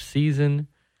consecutive season.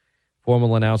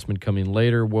 Formal announcement coming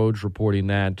later. Woj reporting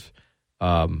that.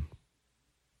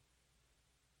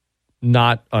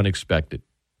 Not unexpected,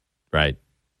 right?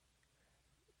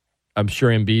 I'm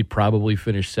sure Embiid probably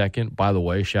finished second. By the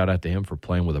way, shout out to him for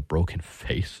playing with a broken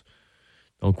face.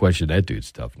 Don't question that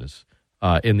dude's toughness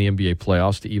in the NBA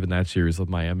playoffs to even that series with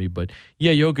Miami. But,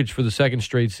 yeah, Jokic for the second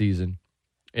straight season.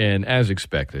 And as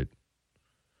expected,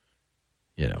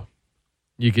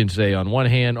 you can say on one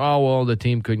hand, oh, well, the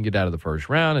team couldn't get out of the first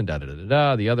round and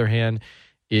da-da-da-da-da. The other hand,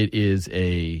 it is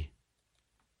a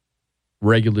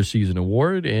regular season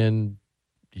award, and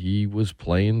he was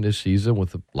playing this season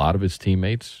with a lot of his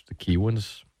teammates, the key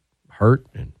ones, hurt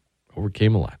and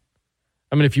overcame a lot.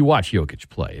 I mean, if you watch Jokic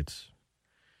play,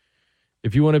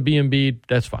 if you want to be Embiid,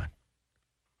 that's fine.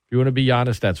 If you want to be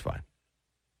Giannis, that's fine.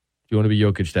 If you want to be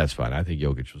Jokic, that's fine. I think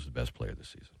Jokic was the best player this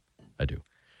season. I do.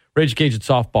 Rage Cage at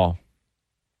softball.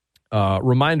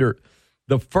 Reminder,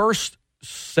 the first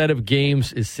set of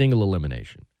games is single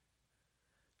elimination.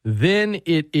 Then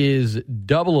it is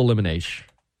double elimination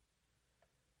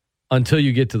until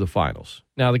you get to the finals.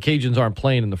 Now, the Cajuns aren't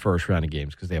playing in the first round of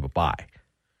games because they have a bye.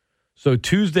 So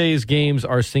Tuesday's games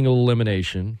are single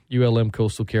elimination, ULM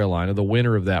Coastal Carolina. The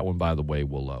winner of that one, by the way,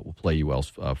 will play UL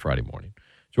Friday morning.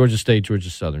 Georgia State, Georgia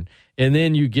Southern. And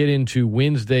then you get into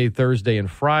Wednesday, Thursday, and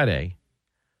Friday.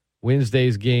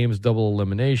 Wednesday's games, double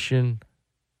elimination,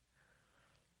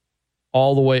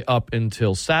 all the way up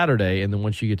until Saturday, and then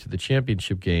once you get to the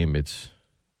championship game, it's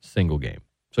single game.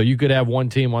 So you could have one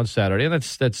team on Saturday, and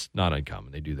that's not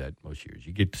uncommon. They do that most years.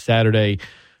 You get to Saturday,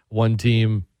 one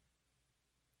team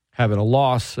having a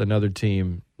loss, another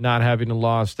team not having a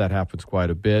loss. That happens quite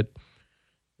a bit.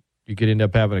 You could end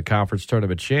up having a conference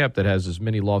tournament champ that has as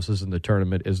many losses in the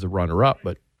tournament as the runner-up,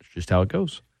 but it's just how it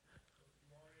goes.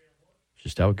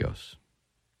 Just how it goes.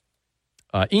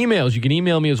 Emails. You can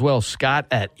email me as well,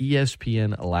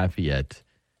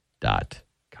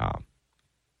 scott@espnlafayette.com.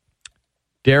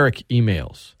 Derek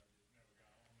emails.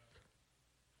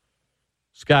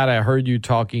 Scott, I heard you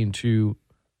talking to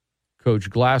Coach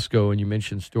Glasco, and you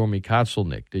mentioned Stormy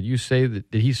Kotzelnick. Did he say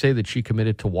that she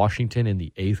committed to Washington in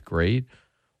the 8th grade?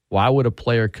 Why would a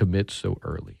player commit so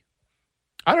early?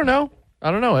 I don't know.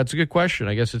 That's a good question.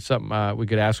 I guess it's something we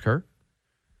could ask her.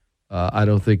 I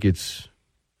don't think it's,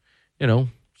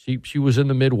 she was in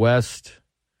the Midwest,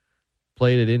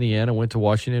 played at Indiana, went to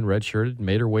Washington, redshirted,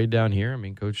 made her way down here. I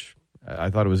mean, Coach, I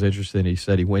thought it was interesting. He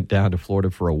said he went down to Florida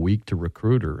for a week to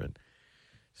recruit her, and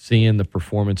seeing the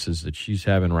performances that she's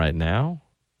having right now,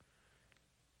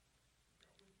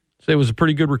 so it was a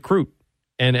pretty good recruit.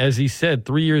 And as he said,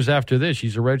 3 years after this,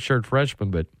 she's a redshirt freshman.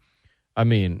 But, I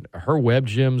mean, her web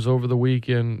gems over the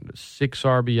weekend, 6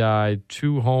 RBI,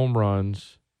 2 home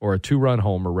runs, or a 2-run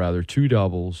homer, rather, 2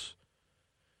 doubles.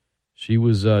 She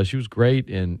was great,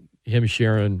 and him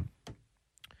sharing,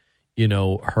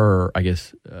 her, I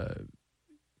guess,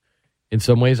 in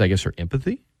some ways, I guess her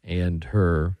empathy and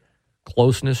her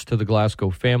closeness to the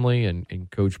Glasgow family, and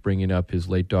Coach bringing up his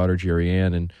late daughter, Jerry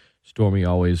Ann, and Stormy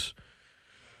always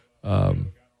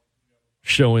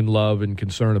showing love and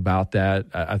concern about that.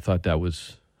 I thought that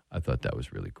was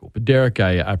really cool. But Derek,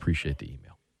 I appreciate the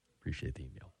email.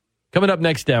 Coming up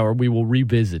next hour, we will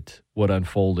revisit what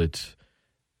unfolded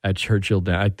at Churchill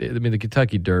Downs. I mean, the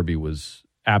Kentucky Derby was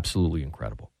absolutely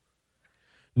incredible.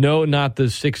 No, not the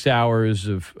 6 hours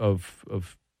of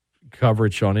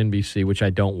coverage on NBC, which I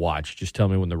don't watch. Just tell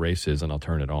me when the race is, and I'll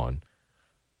turn it on.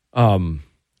 I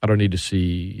don't need to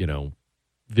see,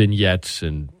 vignettes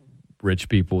and rich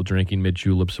people drinking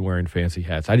mid-juleps and wearing fancy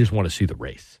hats. I just want to see the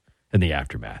race and the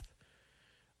aftermath.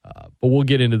 But we'll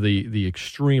get into the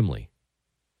extreme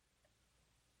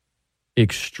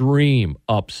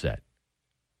upset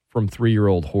from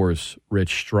 3-year-old horse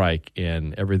Rich Strike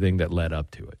and everything that led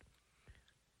up to it.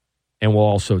 And we'll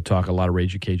also talk a lot of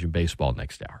Raging Cajun baseball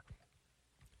next hour.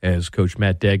 As Coach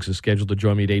Matt Deggs is scheduled to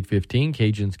join me at 8:15,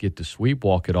 Cajuns get to sweep,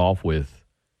 walk it off with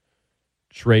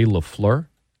Trey LaFleur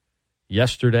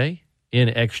yesterday in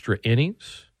extra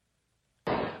innings.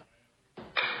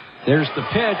 There's the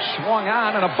pitch, swung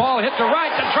on, and a ball hit to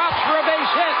right that drops for a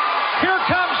base hit. Here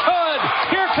comes Hood.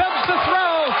 Here comes the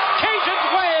throw. Cajuns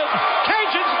win.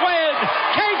 Cajuns win.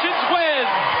 Cajuns win.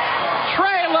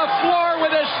 Trey LaFleur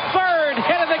with his 3rd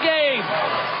hit of the game.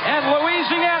 And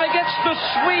Louisiana gets the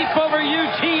sweep over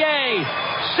UTA.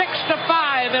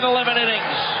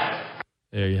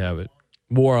 There you have it.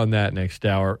 More on that next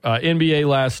hour. NBA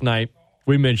last night,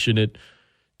 we mentioned it.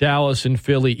 Dallas and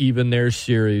Philly even their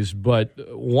series. But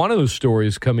one of the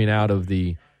stories coming out of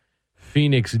the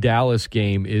Phoenix-Dallas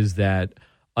game is that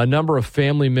a number of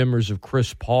family members of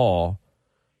Chris Paul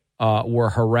were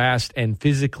harassed and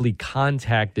physically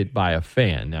contacted by a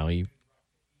fan. Now,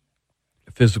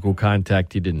 physical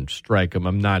contact, he didn't strike him.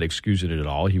 I'm not excusing it at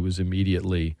all. He was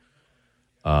immediately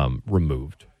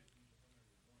removed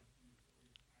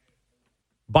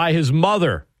by his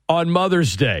mother on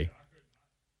Mother's Day.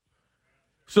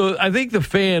 So I think the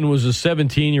fan was a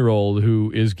 17-year-old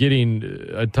who is getting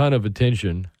a ton of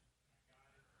attention,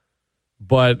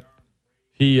 but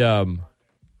he,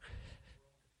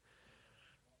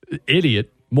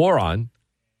 idiot, moron,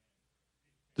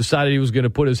 decided he was going to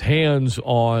put his hands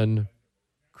on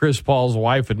Chris Paul's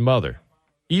wife and mother.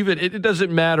 Even it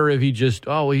doesn't matter if he just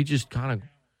kind of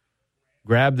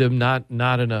grabbed him, not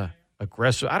in a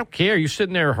aggressive. I don't care. You're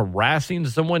sitting there harassing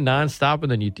someone nonstop,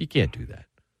 and then you can't do that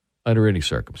under any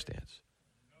circumstance.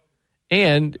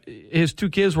 And his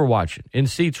two kids were watching in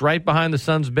seats right behind the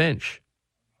Suns bench.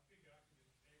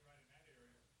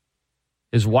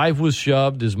 His wife was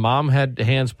shoved. His mom had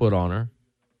hands put on her.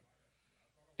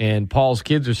 And Paul's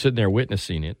kids are sitting there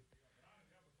witnessing it.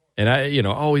 And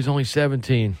he's only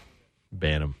 17.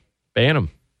 Ban him. Ban him.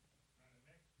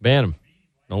 Ban him.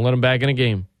 Don't let him back in a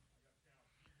game.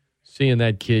 Seeing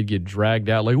that kid get dragged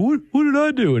out, like, what did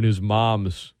I do? And his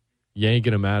mom's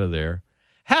yanking him out of there.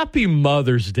 Happy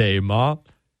Mother's Day, Ma.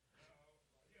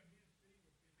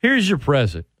 Here's your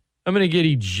present. I'm going to get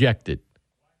ejected.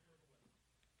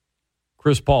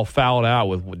 Chris Paul fouled out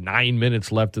with 9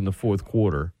 minutes left in the fourth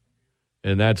quarter.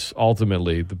 And that's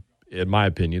ultimately, in my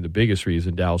opinion, the biggest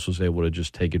reason Dallas was able to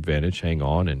just take advantage, hang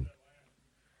on, and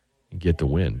get the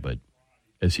win. But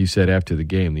as he said after the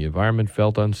game, the environment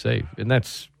felt unsafe. And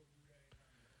that's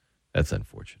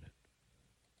unfortunate.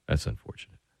 That's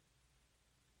unfortunate.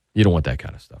 You don't want that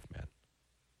kind of stuff, man.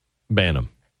 Ban them.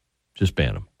 Just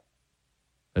ban them.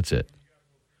 That's it.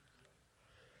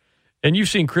 And you've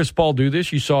seen Chris Paul do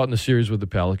this. You saw it in the series with the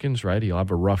Pelicans, right? He'll have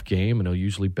a rough game, and he'll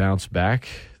usually bounce back.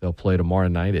 They'll play tomorrow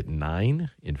night at 9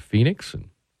 in Phoenix, and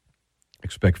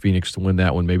expect Phoenix to win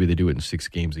that one. Maybe they do it in 6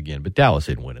 games again. But Dallas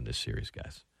ain't winning this series,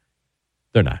 guys.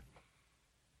 They're not.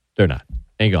 They're not.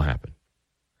 Ain't going to happen.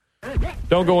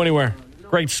 Don't go anywhere.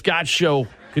 Great Scott Show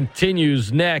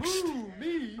continues next.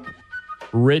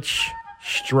 Rich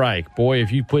Strike. Boy,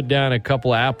 if you put down a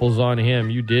couple of apples on him,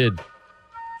 you did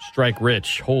strike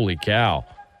rich. Holy cow.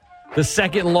 The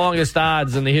second longest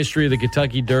odds in the history of the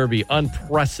Kentucky Derby.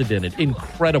 Unprecedented.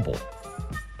 Incredible.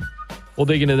 We'll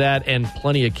dig into that and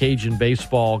plenty of Cajun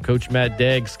baseball. Coach Matt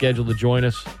Deggs scheduled to join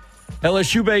us.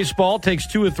 LSU baseball takes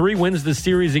 2 of 3, wins the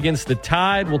series against the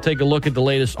Tide. We'll take a look at the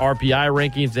latest RPI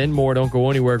rankings and more. Don't go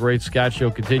anywhere. Great Scott Show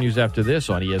continues after this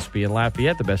on ESPN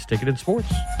Lafayette, the best ticket in sports.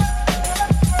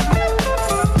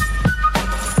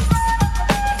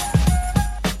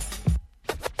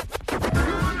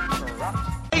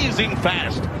 Blazing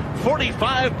fast.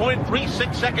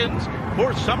 45.36 seconds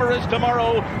for Summer is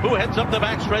Tomorrow, who heads up the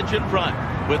backstretch in front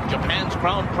with Japan's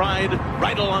Crown Pride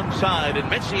right alongside, and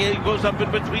Messier goes up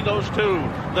in between those two.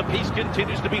 The pace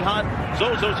continues to be hot.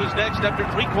 Zozos is next after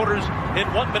 3/4 in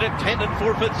 1 minute 10 and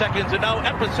 4/5 seconds, and now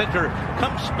Epicenter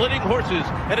comes splitting horses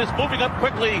and is moving up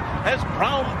quickly as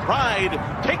Crown Pride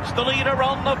takes the lead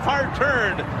around the far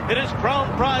turn. It is Crown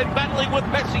Pride battling with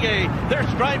Messier. They're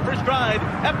stride for stride.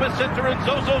 Epicenter and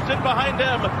Zozos in behind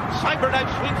them. Cyberknife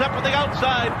swings up on the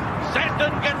outside.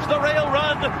 Sandon gets the rail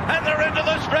run, and they're into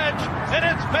the stretch. And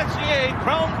it's Messier,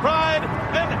 Crown Pride,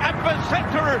 and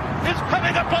Epicenter is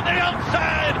coming up on the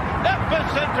outside.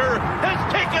 Epicenter has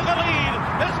taken the lead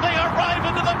as they arrive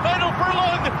into the final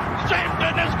furlong.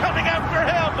 Sandon is coming after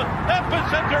him.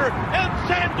 Epicenter and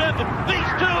Sandon,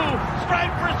 these two,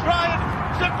 stride for stride.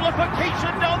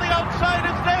 Simplification down the outside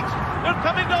is next. They're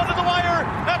coming down to the wire.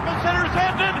 Epicenter,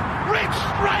 Sandon, Rich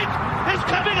Strike is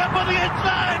coming up on the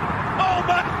inside. Oh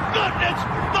my goodness,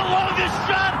 the longest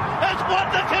shot has won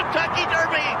the Kentucky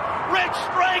Derby. Rich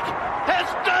Strike has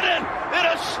done it in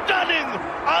a stunning,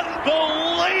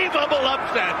 unbelievable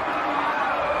upset.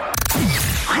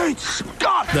 Great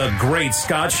Scott! The Great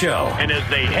Scott Show. And as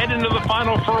they head into the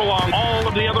final furlong, all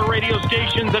of the other radio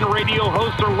stations and radio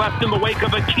hosts are left in the wake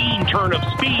of a keen turn of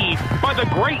speed by the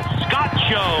Great Scott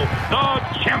Show, the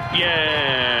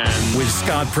champion. With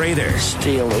Scott Prather.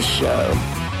 Steal the show.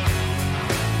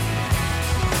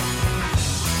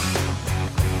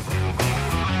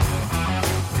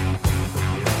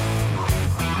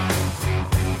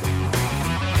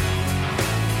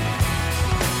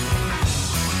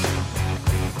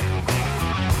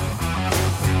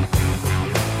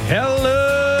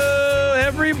 Hello,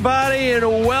 everybody,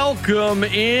 and welcome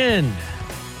in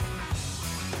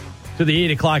to the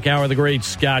 8 o'clock hour of the Great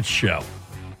Scott Show.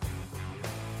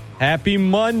 Happy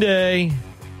Monday.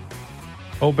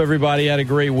 Hope everybody had a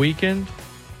great weekend.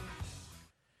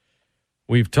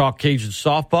 We've talked Cajun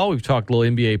softball. We've talked a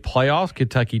little NBA playoffs,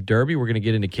 Kentucky Derby. We're going to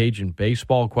get into Cajun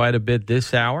baseball quite a bit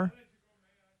this hour.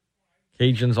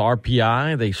 Cajuns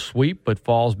RPI, they sweep but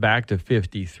falls back to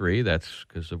 53. That's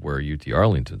because of where UT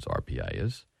Arlington's RPI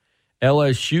is.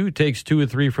 LSU takes 2 or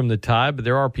 3 from the tie, but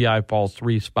their RPI falls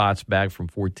 3 spots back from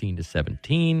 14 to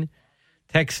 17.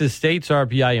 Texas State's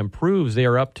RPI improves. They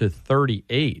are up to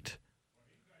 38.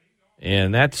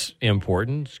 And that's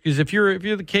important because if you're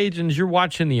the Cajuns, you're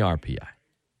watching the RPI.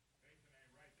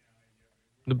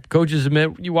 The coaches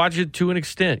admit you watch it to an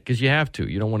extent because you have to.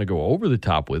 You don't want to go over the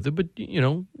top with it, but,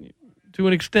 to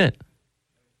an extent.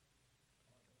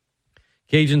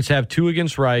 Cajuns have 2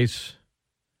 against Rice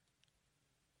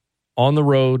on the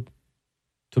road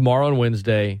tomorrow and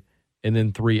Wednesday, and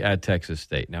then 3 at Texas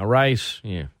State. Now, Rice,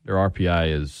 their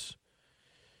RPI is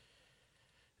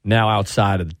now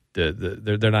outside of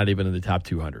they're not even in the top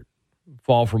 200.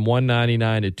 Fall from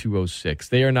 199 to 206.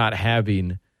 They are not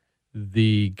having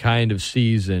the kind of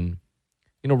season.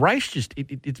 Rice just,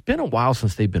 it's been a while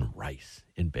since they've been Rice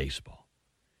in baseball.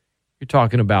 You're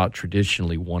talking about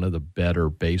traditionally one of the better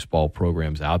baseball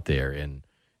programs out there, and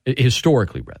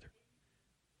historically, rather.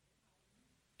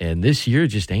 And this year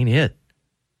just ain't it.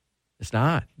 It's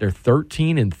not. They're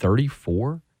 13 and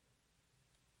 34.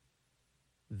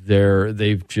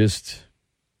 They've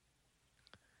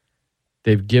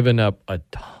given up a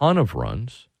ton of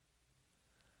runs.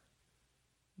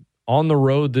 On the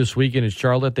road this weekend in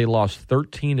Charlotte, they lost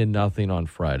 13-0 on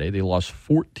Friday. They lost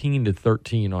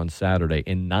 14-13 on Saturday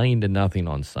and 9-0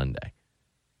 on Sunday.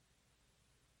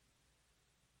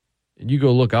 And you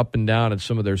go look up and down at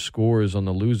some of their scores on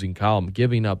the losing column,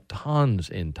 giving up tons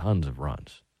and tons of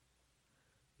runs.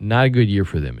 Not a good year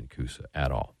for them in Coosa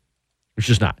at all. It's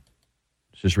just not.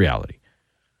 It's just reality.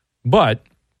 But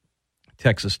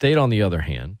Texas State, on the other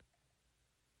hand,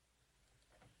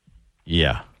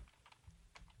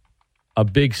 a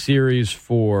big series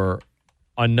for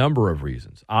a number of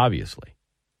reasons, obviously,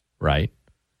 right?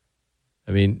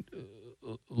 I mean,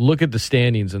 look at the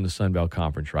standings in the Sun Belt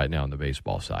Conference right now on the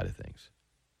baseball side of things.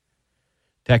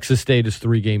 Texas State is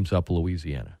 3 games up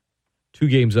Louisiana, 2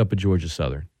 games up at Georgia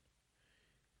Southern.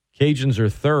 Cajuns are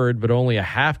 3rd, but only a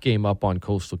half game up on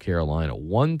Coastal Carolina.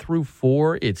 1 through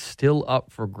 4, it's still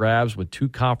up for grabs with 2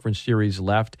 conference series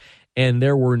left, and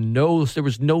there was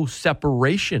no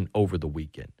separation over the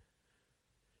weekend.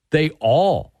 They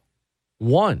all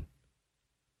won.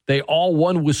 They all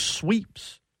won with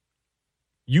sweeps.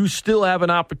 You still have an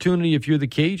opportunity, if you're the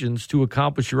Cajuns, to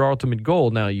accomplish your ultimate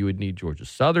goal. Now, you would need Georgia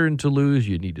Southern to lose.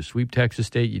 You'd need to sweep Texas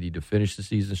State. You need to finish the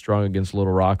season strong against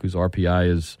Little Rock, whose RPI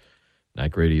is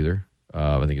not great either.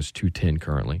 I think it's 210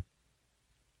 currently.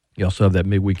 You also have that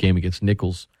midweek game against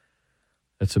Nichols.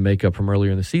 That's a makeup from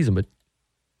earlier in the season, but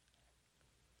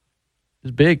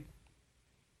it's big.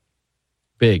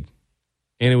 Big.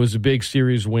 And it was a big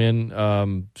series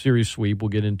win, series sweep. We'll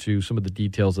get into some of the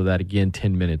details of that again,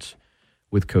 10 minutes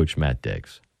with Coach Matt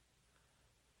Deggs.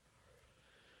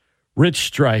 Rich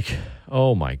Strike.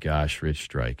 Oh, my gosh, Rich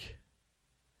Strike.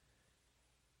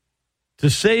 To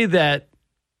say that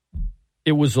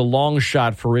it was a long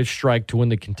shot for Rich Strike to win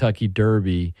the Kentucky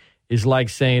Derby is like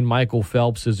saying Michael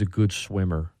Phelps is a good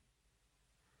swimmer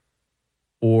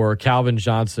or Calvin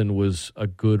Johnson was a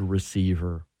good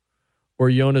receiver. Or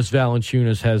Jonas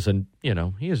Valanciunas has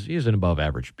he has an above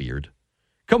average beard.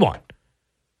 Come on.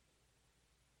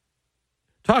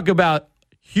 Talk about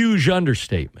huge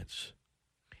understatements.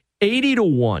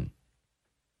 80-1.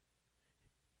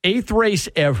 8th race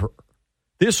ever.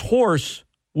 This horse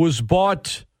was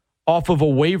bought off of a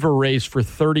waiver race for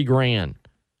 $30,000.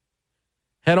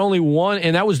 Had only one,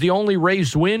 and that was the only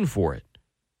race win for it.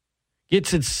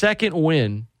 Gets its 2nd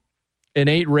win in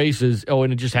 8 races. Oh,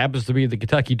 and it just happens to be the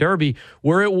Kentucky Derby,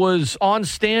 where it was on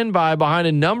standby behind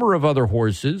a number of other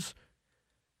horses.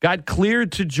 Got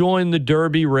cleared to join the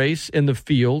Derby race in the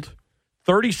field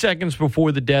 30 seconds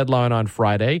before the deadline on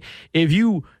Friday. If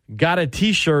you got a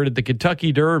T-shirt at the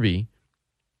Kentucky Derby,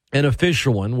 an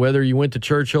official one, whether you went to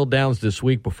Churchill Downs this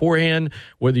week beforehand,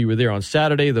 whether you were there on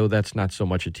Saturday, though that's not so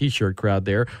much a T-shirt crowd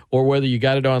there, or whether you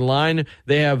got it online,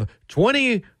 they have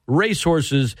 20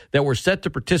 racehorses that were set to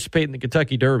participate in the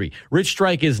Kentucky Derby. Rich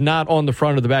Strike is not on the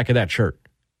front or the back of that shirt.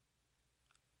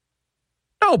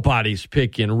 Nobody's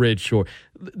picking Rich. Or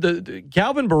the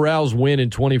Calvin Burrell's win in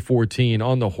 2014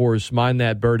 on the horse Mind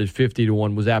That Bird at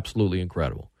 50-1 was absolutely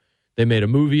incredible. They made a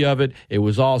movie of it. It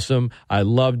was awesome. I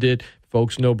loved it.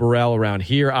 Folks know Burrell around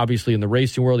here. Obviously, in the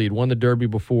racing world, he had won the Derby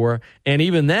before. And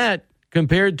even that,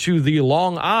 compared to the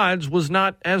long odds, was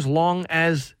not as long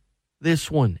as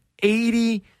this one.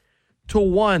 80-1.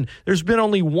 There's been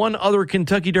only one other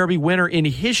Kentucky Derby winner in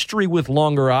history with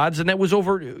longer odds, and that was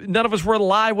over. None of us were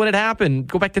alive when it happened.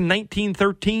 Go back to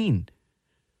 1913.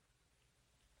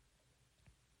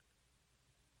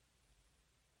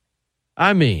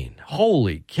 I mean,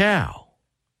 holy cow.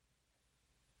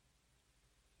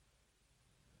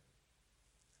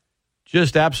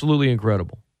 Just absolutely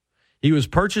incredible. He was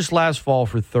purchased last fall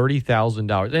for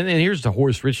 $30,000. And here's the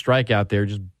horse, Rich Strike, out there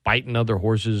just biting other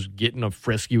horses, getting a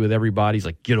frisky with everybody. He's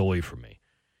like, get away from me.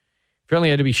 Apparently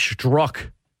had to be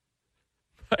struck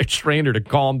by a trainer to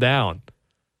calm down.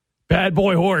 Bad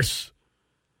boy horse.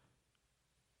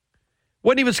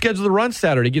 Wasn't even scheduled to run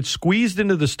Saturday. Gets squeezed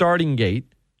into the starting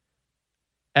gate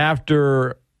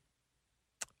after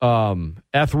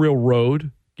Ethereal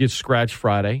Road gets scratched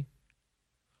Friday.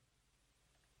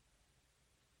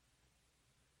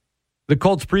 The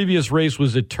Colts' previous race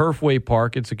was at Turfway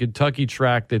Park. It's a Kentucky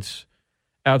track that's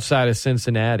outside of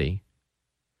Cincinnati.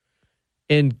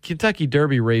 And Kentucky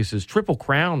Derby races, Triple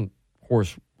Crown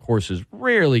horses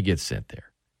rarely get sent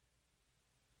there.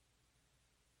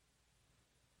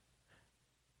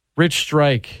 Rich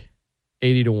Strike,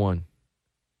 80-1.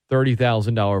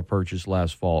 $30,000 purchase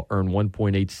last fall, earned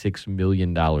 $1.86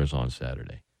 million on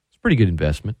Saturday. It's a pretty good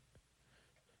investment.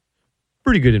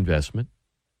 Pretty good investment.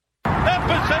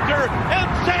 Epicenter and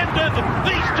Sandon,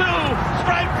 these two,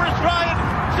 stride for stride.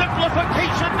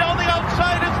 Simplification down the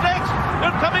outside is next.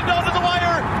 They're coming down to the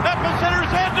wire. Epicenter,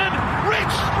 Sandon,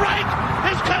 Rich Strike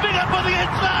is coming up on the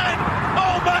inside.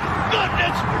 Oh my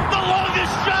goodness, the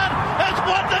longest shot has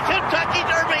won the Kentucky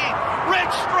Derby.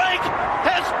 Rich Strike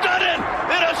has done it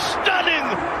in a stunning,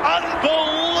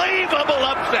 unbelievable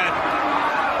upset.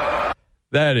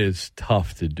 That is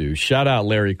tough to do. Shout out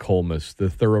Larry Colmus, the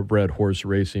thoroughbred horse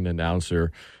racing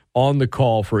announcer, on the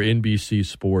call for NBC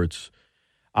Sports.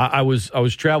 I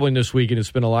was traveling this week and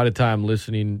spent a lot of time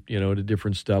listening, to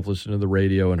different stuff, listening to the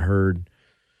radio, and heard,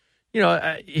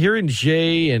 hearing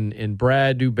Jay and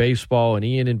Brad do baseball and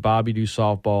Ian and Bobby do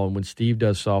softball, and when Steve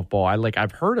does softball,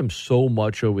 I've heard them so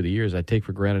much over the years. I take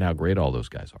for granted how great all those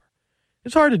guys are.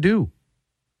 It's hard to do.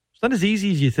 It's not as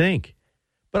easy as you think.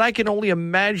 But I can only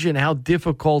imagine how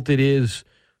difficult it is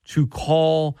to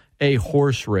call a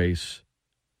horse race,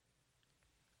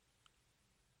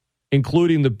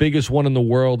 including the biggest one in the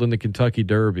world in the Kentucky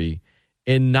Derby,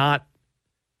 and not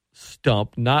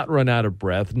stump, not run out of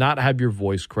breath, not have your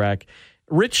voice crack.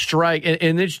 Rich Strike,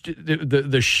 and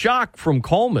the shock from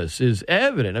Colmus is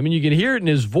evident. I mean, you can hear it in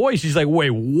his voice. He's like, wait,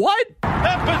 what?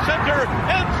 Epicenter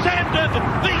and Sandon,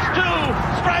 these two,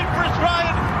 stride for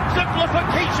stride.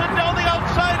 Simplification down the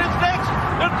outside is next.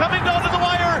 They're coming down to the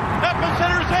wire.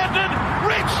 Epicenter, Sandon,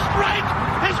 Rich Strike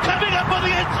is coming up on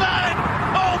the inside.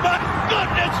 Oh my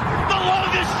goodness, the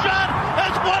longest shot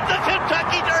has won the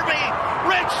Kentucky Derby.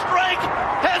 Rich Strike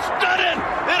has done it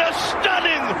in a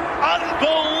stunning,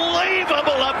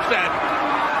 unbelievable upset.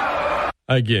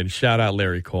 Again, shout out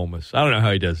Larry Colmus. I don't know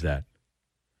how he does that.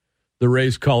 The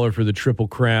race caller for the Triple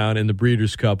Crown and the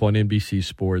Breeders' Cup on NBC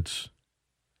Sports.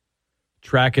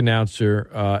 Track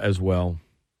announcer as well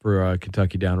for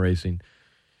Kentucky Down Racing.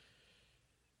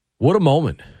 What a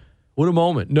moment. What a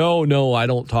moment. No, I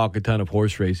don't talk a ton of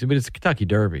horse racing, but it's the Kentucky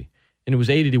Derby. And it was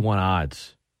 80-1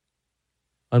 odds.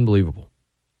 Unbelievable.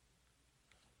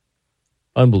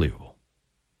 Unbelievable.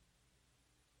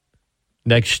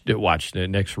 Next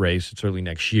race, it's early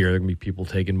next year. There are going to be people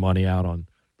taking money out on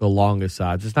the longest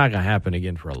odds. It's not going to happen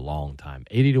again for a long time.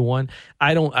 80-1.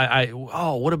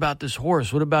 What about this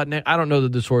horse? What about I don't know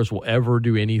that this horse will ever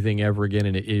do anything ever again,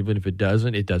 and even if it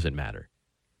doesn't matter.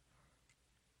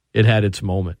 It had its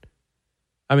moment.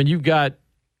 I mean, you've got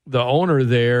the owner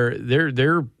there.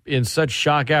 They're in such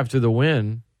shock after the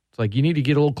win. It's like you need to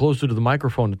get a little closer to the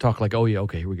microphone to talk like, oh yeah,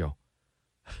 okay, here we go.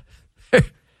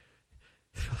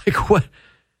 Like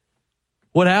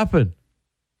what happened?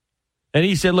 And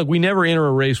he said, look, we never enter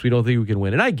a race we don't think we can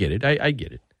win. And I get it. I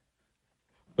get it.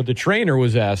 But the trainer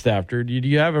was asked after, do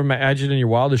you ever imagine in your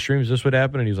wildest dreams this would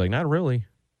happen? And he was like, not really.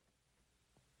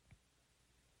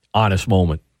 Honest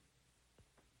moment.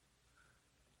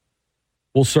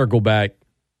 We'll circle back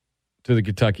to the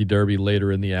Kentucky Derby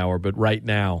later in the hour. But right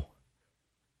now,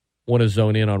 want to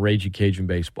zone in on Raging Cajun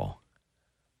baseball.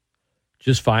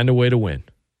 Just find a way to win.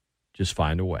 Just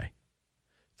find a way.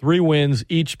 3 wins,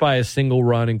 each by a single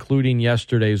run, including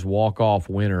yesterday's walk-off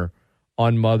winner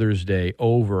on Mother's Day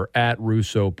over at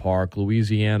Russo Park,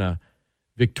 Louisiana,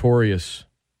 victorious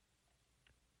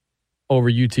over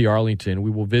UT Arlington.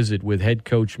 We will visit with head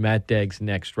coach Matt Deggs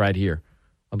next right here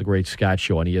on The Great Scott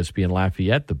Show on ESPN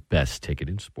Lafayette, the best ticket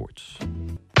in sports.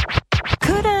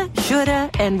 Coulda, shoulda,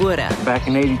 and woulda. Back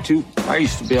in 82, I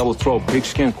used to be able to throw a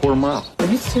pigskin quarter mile. Are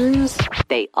you serious?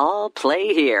 They all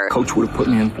play here. Coach would have put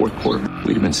me in fourth quarter.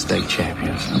 We'd have been state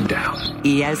champions, no doubt.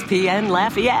 ESPN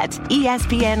Lafayette,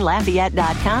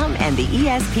 ESPNLafayette.com, and the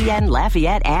ESPN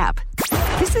Lafayette app.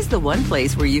 This is the one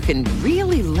place where you can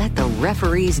really let the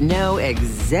referees know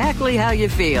exactly how you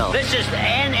feel. This is the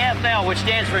NFL, which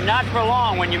stands for not for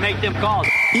long when you make them calls.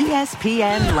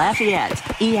 ESPN Lafayette,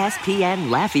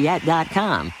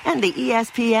 ESPNLafayette.com, and the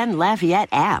ESPN Lafayette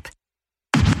app.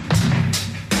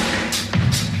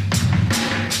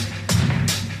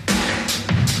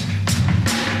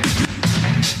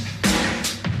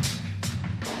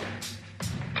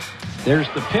 There's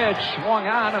the pitch, swung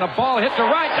on, and a ball hit to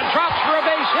right and drops for a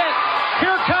base hit.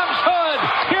 Here comes Hood.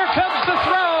 Here comes the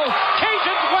throw.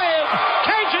 Cajuns win.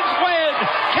 Cajuns win.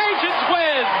 Cajuns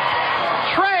win.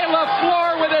 Trey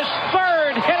LaFleur with his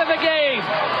third hit of the game.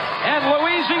 And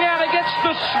Louisiana gets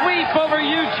the sweep over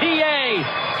UTA.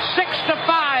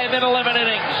 6-5 in 11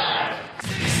 innings.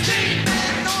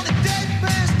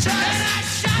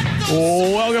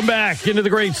 Welcome back into the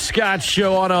Great Scott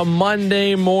Show on a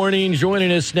Monday morning.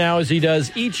 Joining us now, as he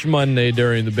does each Monday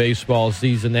during the baseball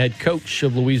season, the head coach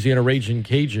of Louisiana Raging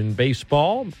Cajun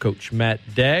baseball, Coach Matt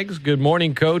Deggs. Good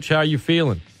morning, Coach. How are you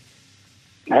feeling?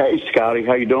 Hey, Scotty.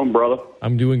 How you doing, brother?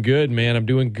 I'm doing good, man. I'm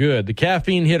doing good. The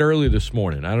caffeine hit early this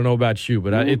morning. I don't know about you,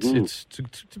 but it's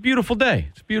a beautiful day.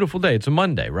 It's a beautiful day. It's a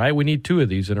Monday, right? We need 2 of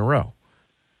these in a row.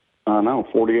 I know,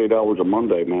 48 hours a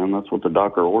Monday, man. That's what the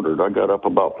doctor ordered. I got up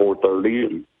about 4:30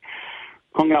 and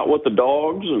hung out with the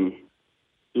dogs and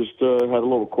just had a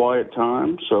little quiet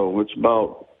time. So it's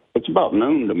about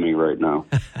noon to me right now.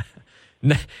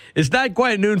 It's not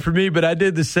quite noon for me, but I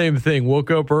did the same thing. Woke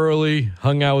up early,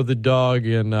 hung out with the dog,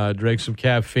 and drank some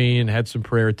caffeine, had some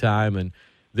prayer time, and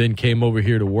then came over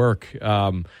here to work.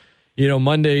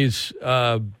 Mondays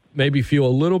maybe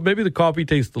the coffee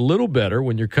tastes a little better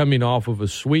when you're coming off of a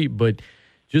sweep, but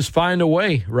just find a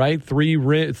way, right? 3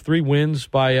 wins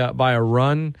by a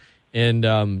run. And,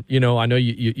 I know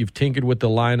you've tinkered with the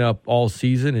lineup all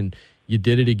season, and you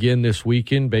did it again this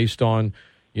weekend based on,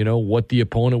 what the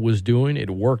opponent was doing. It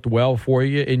worked well for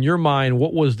you. In your mind,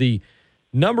 what was the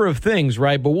number of things,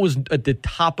 right? But what was at the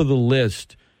top of the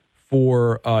list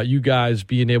for you guys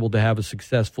being able to have a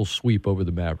successful sweep over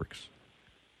the Mavericks?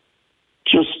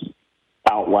 Just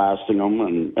outlasting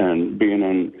them and being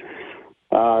in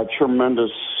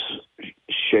tremendous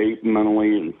shape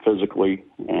mentally and physically.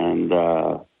 And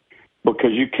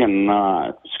because you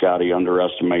cannot, Scotty,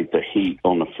 underestimate the heat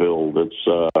on the field. It's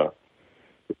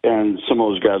and some of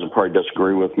those guys will probably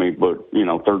disagree with me, but,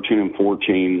 13 and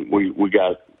 14, we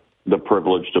got the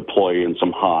privilege to play in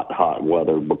some hot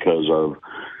weather because of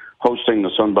hosting the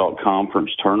Sun Belt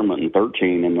Conference tournament in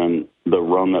 13 and then the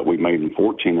run that we made in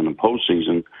 14 in the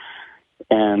postseason.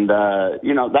 And,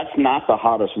 that's not the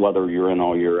hottest weather you're in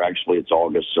all year. Actually, it's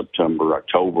August, September,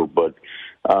 October, but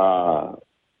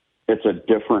it's a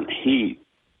different heat.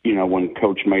 When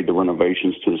Coach made the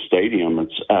renovations to the stadium,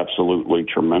 it's absolutely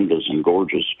tremendous and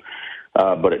gorgeous.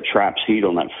 But it traps heat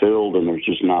on that field, and there's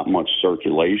just not much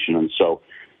circulation. And so,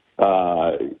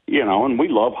 and we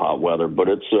love hot weather, but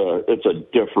it's a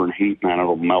different heat, man.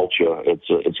 It'll melt you.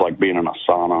 It's like being in a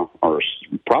sauna or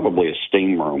probably a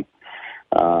steam room,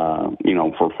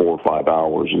 for 4 or 5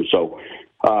 hours. And so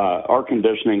our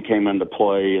conditioning came into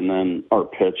play, and then our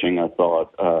pitching, I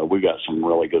thought we got some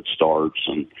really good starts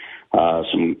and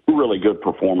some really good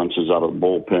performances out of the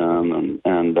bullpen.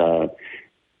 And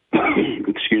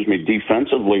excuse me,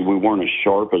 defensively, we weren't as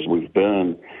sharp as we've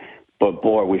been. But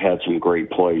boy, we had some great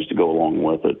plays to go along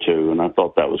with it too, and I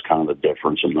thought that was kind of the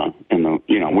difference in the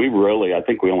I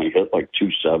think we only hit like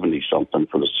 270 something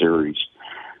for the series.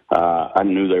 I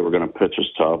knew they were going to pitch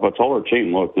us tough. I told our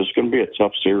team, look, this is going to be a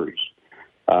tough series.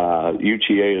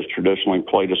 UTA has traditionally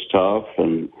played us tough,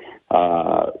 and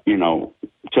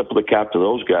tip of the cap to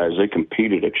those guys. They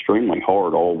competed extremely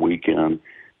hard all weekend.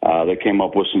 They came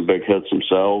up with some big hits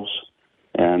themselves.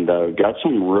 And got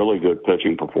some really good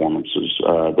pitching performances.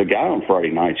 The guy on Friday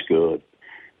night's good,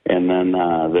 and then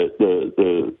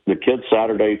the kid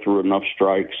Saturday threw enough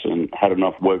strikes and had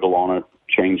enough wiggle on it,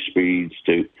 changed speeds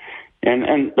to,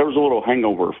 and there was a little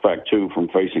hangover effect too from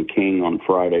facing King on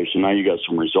Friday. So now you got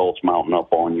some results mounting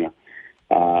up on you,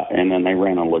 and then they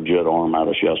ran a legit arm at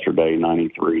us yesterday,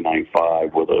 93,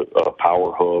 95 with a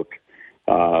power hook,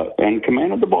 and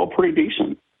commanded the ball pretty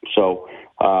decent. So.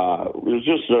 It was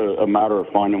just a matter of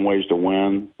finding ways to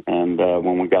win, and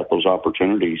when we got those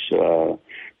opportunities,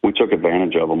 we took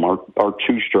advantage of them. Our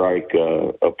two-strike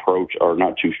approach, or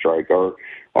not two-strike,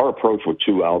 our approach with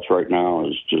 2 outs right now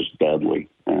is just deadly.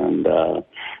 And,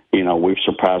 we've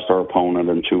surpassed our opponent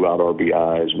in 2-out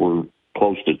RBIs. We're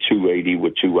close to 280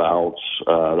 with 2 outs.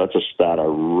 That's a stat I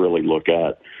really look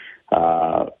at.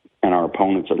 And our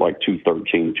opponent's at like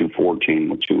 213, 214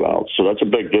 with 2 outs. So that's a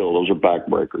big deal. Those are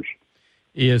backbreakers.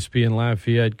 ESPN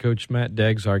Lafayette, Coach Matt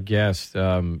Deggs, our guest.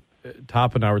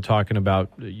 Top and I were talking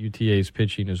about UTA's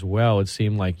pitching as well. It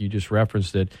seemed like you just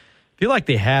referenced it. I feel like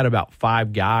they had about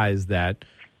 5 guys that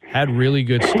had really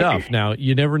good stuff. Now,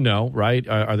 you never know, right?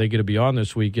 Are they going to be on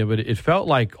this weekend? But it felt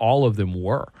like all of them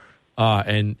were.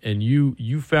 And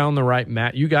you found the right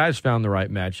you guys found the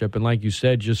right matchup. And like you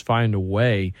said, just find a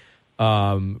way,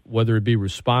 whether it be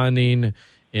responding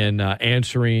and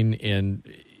answering, and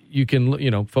you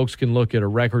can, folks can look at a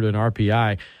record and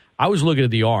RPI. I was looking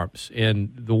at the arms,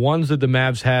 and the ones that the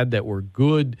Mavs had that were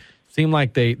good seemed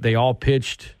like they all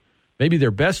pitched maybe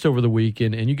their best over the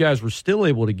weekend, and you guys were still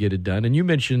able to get it done. And you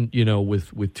mentioned,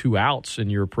 with 2 outs in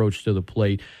your approach to the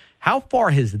plate. How far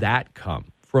has that come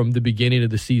from the beginning of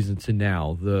the season to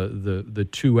now, the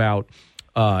 2-out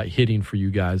hitting for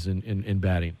you guys in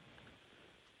batting?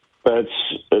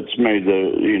 It's made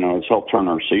it's helped turn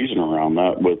our season around,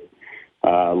 that with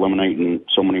eliminating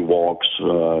so many walks,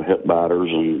 hit batters,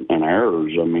 and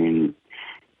errors. I mean,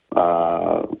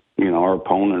 our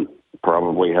opponent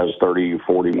probably has 30,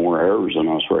 40 more errors than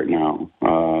us right now.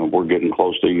 We're getting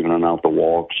close to evening out the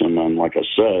walks. And then, like I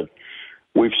said,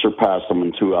 we've surpassed them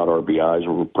in 2-out RBIs.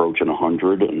 We're approaching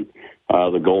 100, and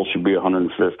the goal should be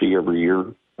 150 every year.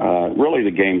 Really,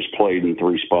 the game's played in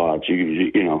 3 spots.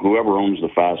 Whoever owns the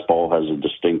fastball has a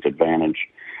distinct advantage.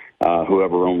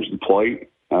 Whoever owns the plate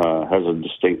has a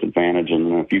distinct advantage,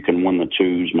 and if you can win the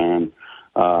 2s, man,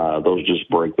 those just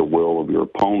break the will of your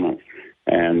opponent.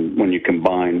 And when you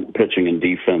combine pitching and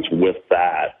defense with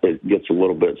that, it gets a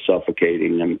little bit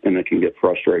suffocating, and it can get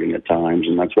frustrating at times.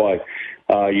 And that's why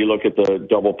you look at the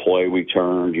double play we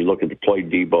turned, you look at the play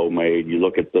Debo made, you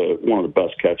look at one of the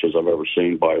best catches I've ever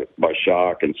seen by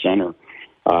Shock and center.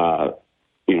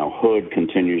 Hood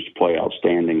continues to play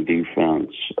outstanding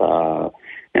defense.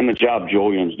 And the job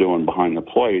Julian's doing behind the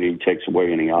plate, he takes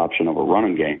away any option of a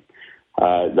running game.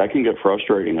 That can get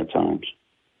frustrating at times.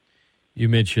 You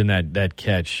mentioned that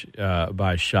catch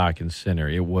by Shock and center.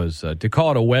 It was to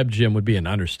call it a web gem would be an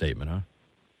understatement, huh?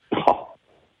 Oh,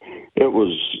 it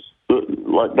was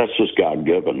that's just God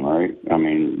given, right? I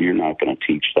mean, you're not going to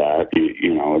teach that.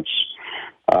 It's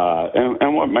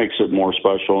and what makes it more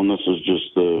special, and this is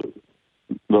just the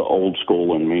old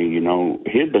school in me.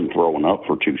 He had been throwing up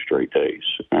for 2 straight days,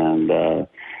 and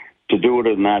to do it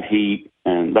in that heat,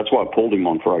 and that's why I pulled him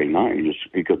on Friday night.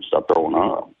 He couldn't stop throwing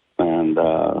up, and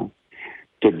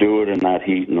to do it in that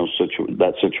heat and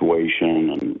that situation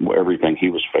and everything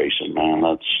he was facing, man,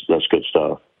 that's good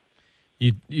stuff.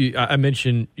 I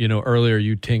mentioned, earlier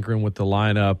you tinkering with the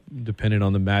lineup depending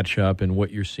on the matchup and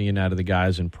what you're seeing out of the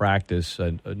guys in practice.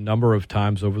 A number of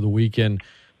times over the weekend,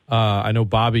 I know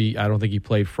Bobby, I don't think he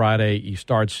played Friday. He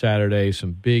starts Saturday,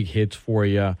 some big hits for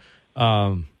you.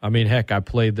 Heck, I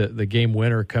played the game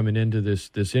winner coming into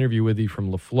this interview with you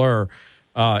from LaFleur.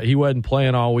 He wasn't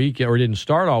playing all weekend or didn't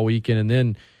start all weekend, and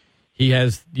then he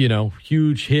has,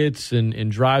 huge hits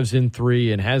and drives in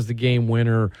 3 and has the game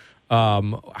winner.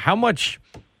 How much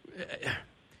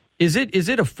is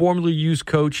it a formula use,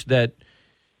 Coach, that,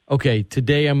 okay,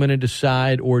 today I'm going to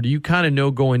decide, or do you kind of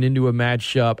know going into a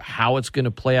matchup how it's going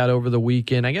to play out over the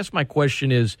weekend? I guess my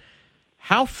question is,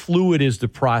 how fluid is the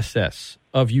process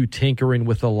of you tinkering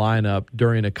with a lineup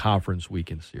during a conference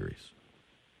weekend series?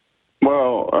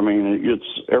 Well,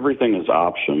 everything is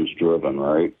options driven,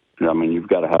 right? You've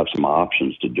got to have some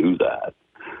options to do that.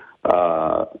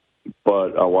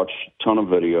 But I watch a ton of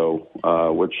video,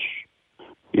 which,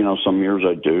 some years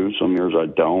I do, some years I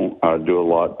don't. I do a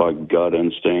lot by gut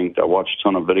instinct. I watch a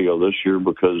ton of video this year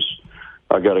because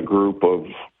I got a group of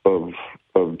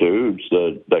dudes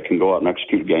that can go out and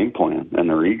execute a game plan, and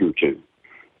they're eager to.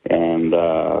 And,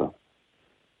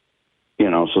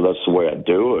 so that's the way I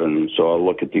do it. And so I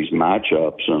look at these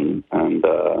matchups, and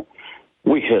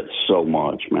we hit so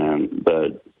much, man,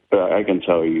 that I can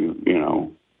tell you,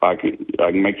 I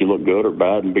can make you look good or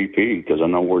bad in BP because I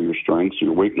know where your strengths and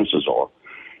your weaknesses are.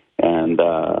 And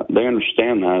they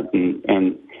understand that,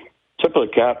 and tip of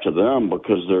the cap to them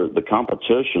because the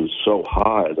competition's so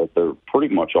high that they're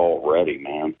pretty much all ready,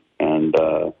 man. And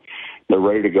they're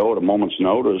ready to go at a moment's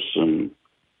notice. And,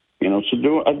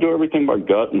 so I do everything by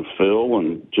gut and feel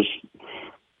and just,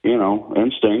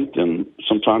 instinct. And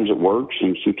sometimes it works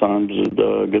and sometimes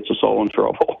it gets us all in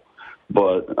trouble.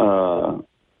 But,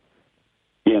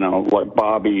 like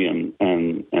Bobby and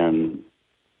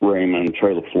Raymond,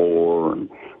 Trey LaFleur, and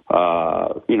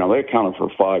they accounted for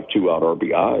 5 2-out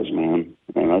RBIs, man,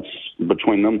 and that's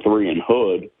between them three and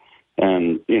Hood.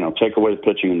 And take away the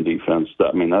pitching and defense.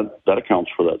 That accounts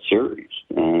for that series.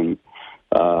 And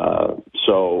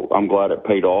so I'm glad it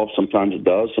paid off. Sometimes it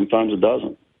does, sometimes it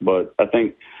doesn't. But I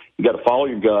think you got to follow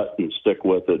your gut and stick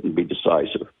with it and be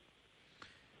decisive.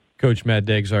 Coach Matt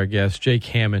Deggs, our guest. Jake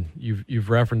Hammond, you've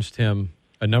referenced him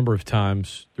a number of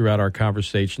times throughout our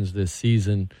conversations this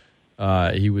season.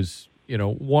 He was,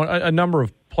 a number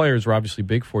of players were obviously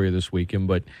big for you this weekend,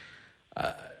 but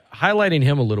highlighting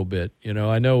him a little bit,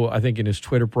 I think in his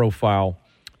Twitter profile,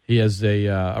 he has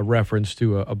a reference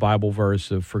to a Bible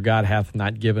verse of, "For God hath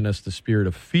not given us the spirit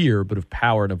of fear, but of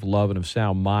power and of love and of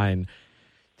sound mind."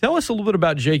 Tell us a little bit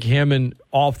about Jake Hammond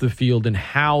off the field and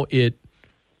how it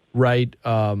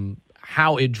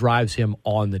drives him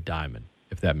on the diamond,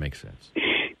 if that makes sense.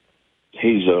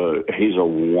 He's a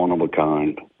one of a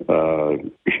kind.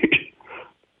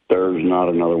 There's not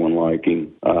another one like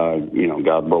him.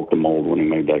 God broke the mold when he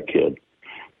made that kid.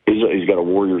 He's got a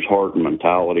warrior's heart and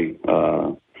mentality.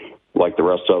 Like the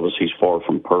rest of us, he's far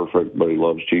from perfect, but he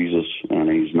loves Jesus, and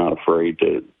he's not afraid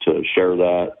to share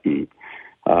that. And,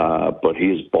 but he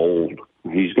is bold.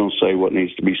 He's going to say what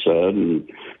needs to be said, and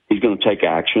he's going to take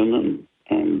action.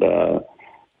 And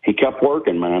he kept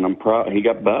working, man. I'm proud. He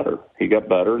got better.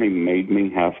 And he made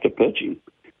me have to pitch him.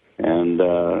 And,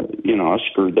 I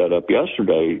screwed that up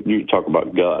yesterday. You talk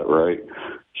about gut, right?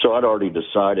 So I'd already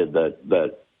decided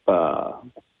that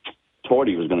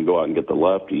Toity was going to go out and get the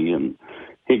lefty, and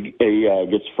he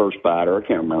gets first batter. I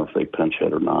can't remember if they pinch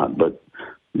hit or not, but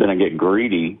then I get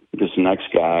greedy, this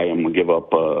next guy, and we give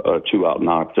up a 2-out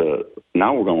knock to –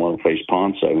 now we're going to let him face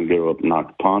Ponce. We give up a knock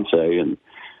to Ponce, and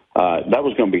that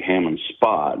was going to be Hammond's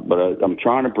spot. But I'm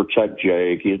trying to protect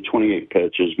Jake. He had 28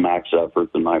 pitches, max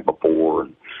effort the night before,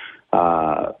 and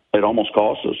it almost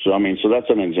cost us. So that's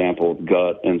an example of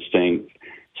gut instinct,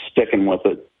 sticking with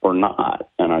it or not,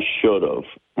 and I should have,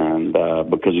 and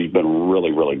because he's been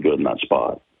really, really good in that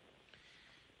spot.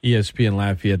 ESPN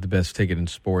Lafayette, the best ticket in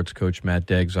sports. Coach Matt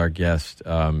Deggs, our guest.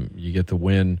 You get the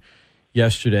win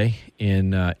yesterday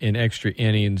in extra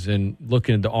innings, and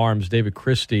looking at the arms, David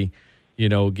Christie,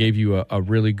 gave you a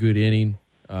really good inning.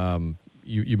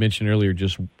 You mentioned earlier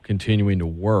just continuing to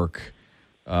work.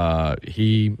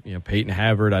 Peyton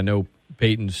Havard, I know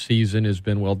Peyton's season has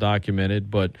been well documented,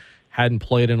 but hadn't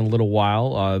played in a little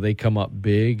while. They come up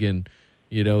big, and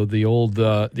the old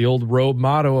Robe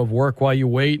motto of work while you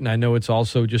wait, and I know it's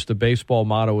also just a baseball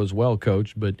motto as well,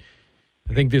 Coach. But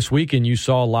I think this weekend you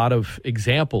saw a lot of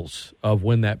examples of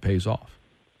when that pays off.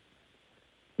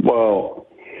 Well,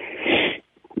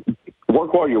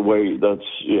 work while you wait. That's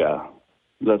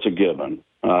a given.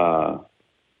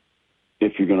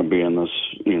 If you're going to be in this,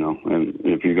 and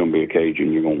if you're going to be a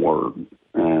Cajun, you're going to work.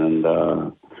 And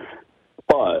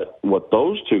but what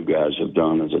those two guys have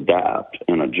done is adapt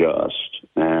and adjust,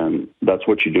 and that's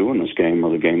what you do in this game,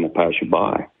 or the game will pass you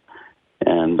by.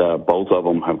 And both of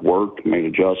them have worked, made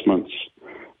adjustments.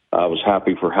 I was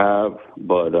happy for Hav,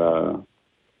 but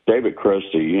David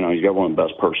Christie, he's got one of the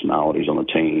best personalities on the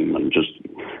team, and just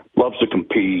loves to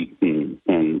compete and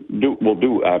will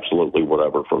do absolutely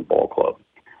whatever for the ball club.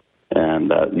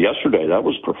 And yesterday, that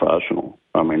was professional.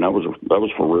 That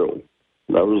was for real.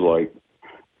 That was like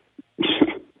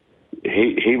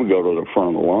he would go to the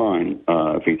front of the line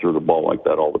if he threw the ball like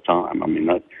that all the time.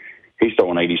 He's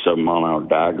throwing 87-mile-an-hour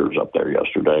daggers up there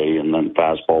yesterday, and then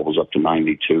fastball was up to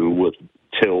 92 with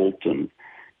tilt and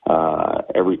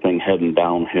everything heading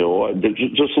downhill.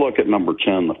 Just look at number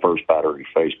 10, the first batter he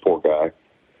faced. Poor guy.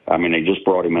 They just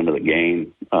brought him into the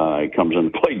game. He comes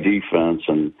in to play defense,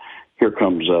 and here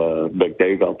comes Big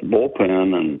Dave out the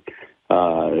bullpen, and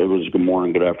it was good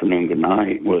morning, good afternoon, good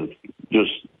night, with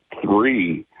just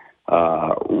 3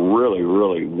 really,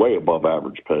 really way above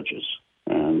average pitches.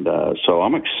 And so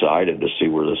I'm excited to see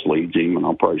where this leads him, and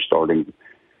I'll probably start him,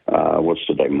 what's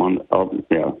today, Monday?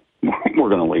 We're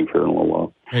going to leave here in a little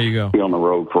while. There you go. Be on the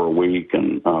road for a week,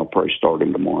 and I'll probably start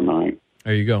him tomorrow night.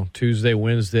 There you go. Tuesday,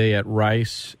 Wednesday at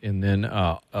Rice, and then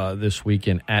this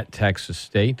weekend at Texas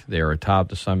State. They are atop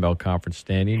the Sun Belt Conference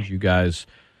standings. You guys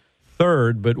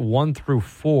third, but 1 through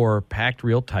 4 packed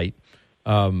real tight.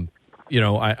 I've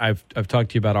talked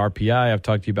to you about RPI. I've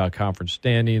talked to you about conference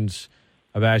standings.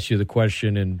 I've asked you the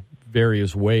question in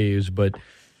various ways, but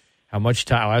how much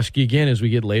time? I'll ask you again as we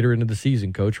get later into the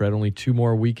season, Coach. Right, only 2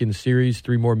 more weekend series,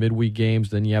 3 more midweek games.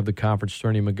 Then you have the conference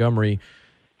tourney in Montgomery.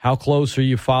 How close are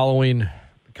you following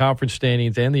the conference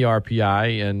standings and the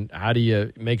RPI, and how do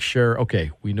you make sure, okay,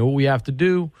 we know what we have to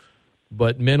do,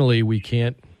 but mentally we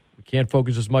can't Can't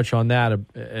focus as much on that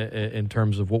in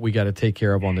terms of what we got to take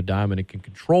care of on the diamond. It can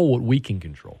control what we can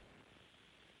control.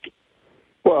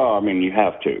 Well, I mean, you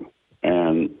have to.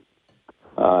 And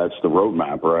it's the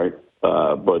roadmap, right?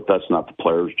 But that's not the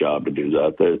player's job to do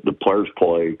that. The players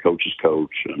play, coaches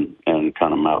coach, and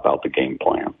kind of map out the game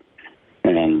plan.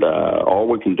 And all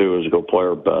we can do is go play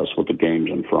our best with the games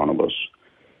in front of us.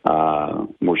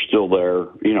 We're still there.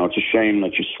 You know, it's a shame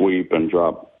that you sweep and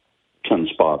drop 10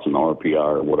 spots in the RPI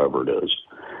or whatever it is.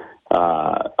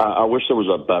 I wish there was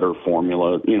a better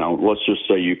formula. You know, let's just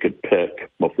say you could pick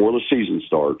before the season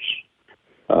starts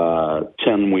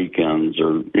 10 weekends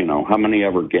or, you know, how many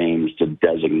ever games to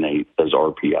designate as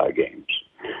RPI games.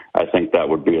 I think that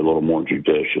would be a little more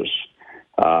judicious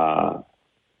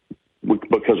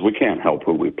because we can't help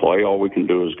who we play. All we can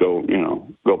do is go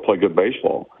play good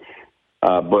baseball.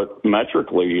 But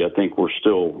metrically, I think we're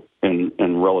still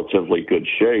in relatively good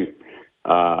shape.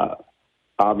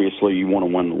 Obviously, you want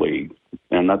to win the league,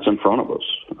 and that's in front of us.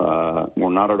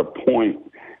 We're not at a point,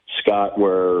 Scott,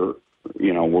 where,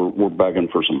 you know, we're begging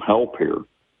for some help here.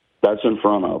 That's in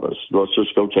front of us. Let's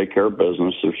just go take care of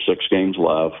business. There's 6 games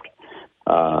left.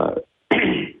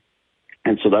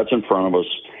 And so that's in front of us.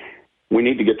 We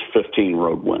need to get to 15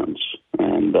 road wins.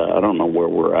 And I don't know where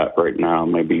we're at right now,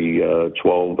 maybe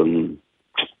 12 and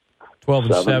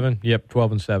 7. Yep,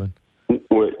 12 and 7.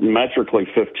 Metrically,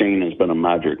 15 has been a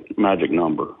magic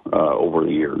number over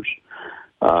the years.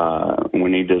 We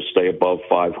need to stay above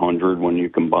 500 when you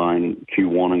combine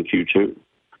Q1 and Q2.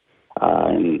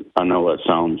 And I know that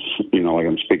sounds, you know, like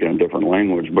I'm speaking a different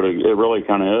language, but it really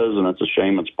kind of is, and it's a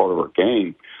shame it's part of our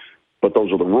game. But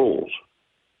those are the rules.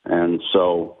 And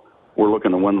so we're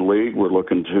looking to win the league. We're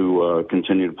looking to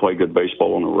continue to play good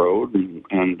baseball on the road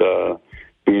and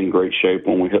be in great shape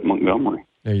when we hit Montgomery.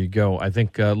 There you go. I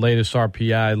think latest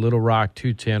RPI, Little Rock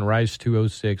 210, Rice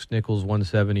 206, Nichols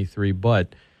 173,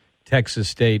 but Texas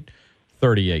State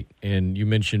 38. And you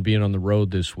mentioned being on the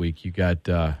road this week. You got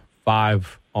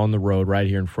 5 on the road right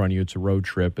here in front of you. It's a road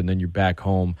trip, and then you're back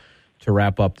home to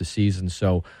wrap up the season.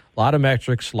 So a lot of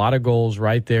metrics, a lot of goals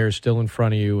right there still in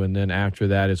front of you, and then after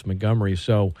that it's Montgomery.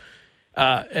 So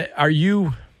are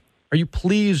you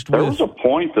pleased with... There was a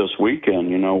point this weekend,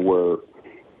 you know, where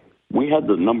we had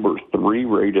the number 3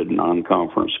 rated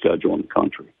non-conference schedule in the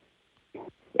country.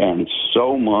 And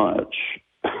so much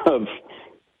of,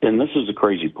 and this is the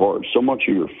crazy part, so much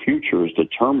of your future is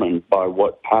determined by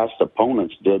what past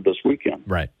opponents did this weekend.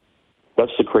 Right.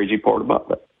 That's the crazy part about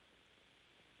it.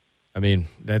 I mean,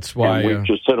 that's why... And we've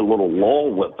just hit a little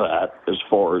lull with that as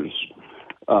far as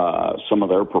some of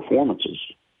their performances.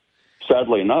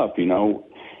 Sadly enough, you know,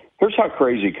 here's how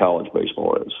crazy college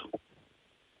baseball is.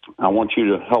 I want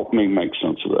you to help me make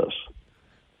sense of this.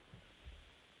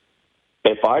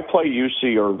 If I play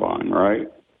UC Irvine, right,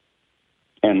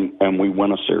 and we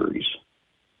win a series,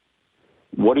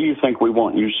 what do you think we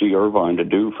want UC Irvine to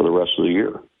do for the rest of the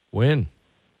year? Win.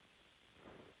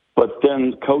 But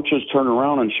then coaches turn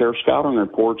around and share scouting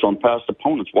reports on past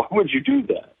opponents. Why would you do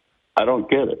that? I don't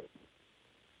get it.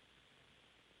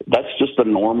 That's just the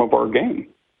norm of our game.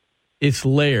 It's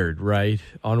layered, right?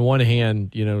 On one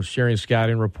hand, you know, sharing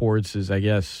scouting reports is, I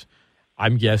guess,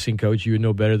 I'm guessing, Coach, you would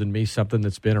know better than me, something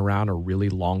that's been around a really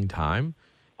long time.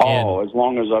 As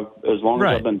long as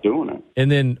I've been doing it.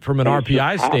 And then from an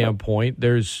RPI standpoint,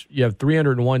 you have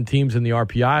 301 teams in the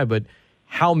RPI, but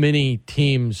how many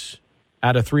teams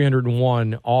out of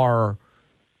 301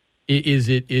 is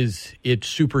it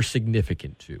super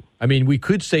significant to? I mean, we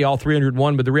could say all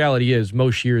 301, but the reality is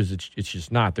most years it's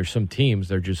just not. There's some teams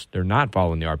they're not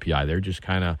following the RPI. They're just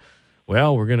kind of,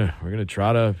 well, we're gonna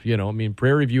try to, you know, I mean,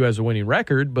 Prairie View has a winning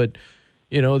record, but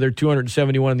you know, they're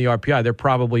 271 in the RPI. They're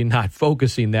probably not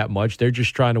focusing that much. They're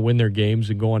just trying to win their games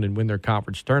and go on and win their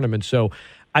conference tournament. So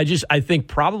I think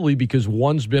probably because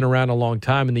one's been around a long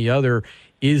time and the other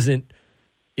isn't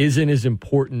as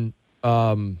important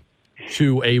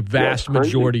to a vast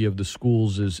majority of the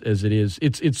schools as it is.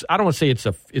 It's I don't want to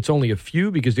say it's only a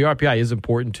few, because the RPI is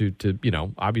important to you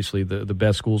know, obviously the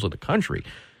best schools of the country,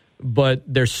 but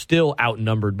they're still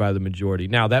outnumbered by the majority.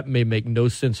 Now that may make no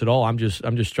sense at all. I'm just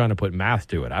trying to put math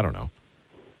to it. I don't know.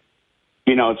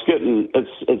 You know,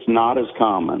 it's not as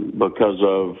common because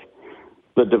of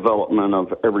the development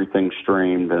of everything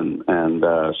streamed and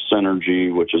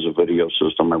Synergy, which is a video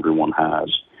system everyone has.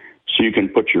 So you can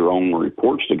put your own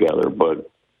reports together. But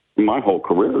my whole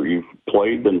career, you've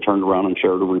played and turned around and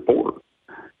shared a report,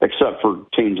 except for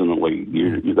teams in the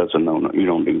league. That's a no-no. You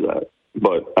don't do that.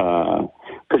 But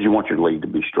because you want your league to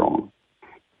be strong.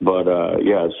 But,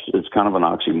 yeah, it's kind of an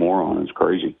oxymoron. It's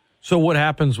crazy. So what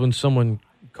happens when someone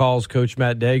calls Coach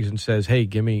Matt Deggs and says, hey,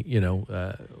 give me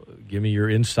Give me your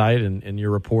insight and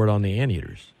your report on the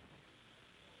Anteaters.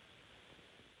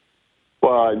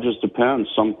 Well, it just depends.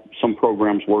 Some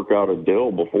programs work out a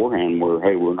deal beforehand where,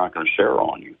 hey, we're not going to share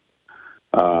on you.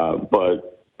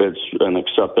 But it's an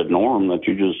accepted norm that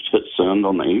you just hit send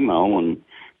on the email and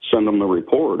send them the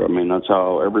report. I mean, that's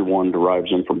how everyone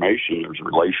derives information. There's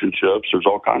relationships. There's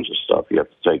all kinds of stuff you have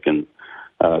to take into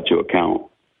account.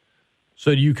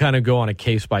 So do you kind of go on a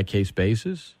case-by-case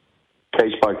basis?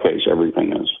 Case-by-case,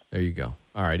 everything is. There you go.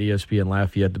 All right, ESPN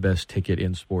Lafayette, the best ticket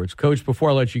in sports. Coach, before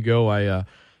I let you go, I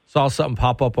saw something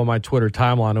pop up on my Twitter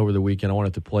timeline over the weekend. I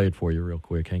wanted to play it for you real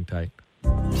quick. Hang tight.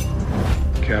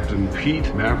 Captain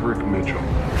Pete Maverick Mitchell.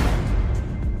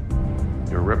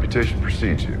 Your reputation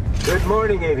precedes you. Good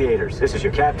morning, aviators. This is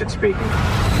your captain speaking. What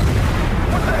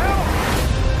the hell?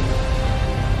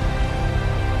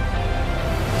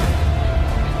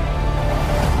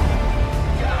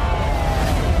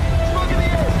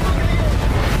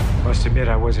 Must admit,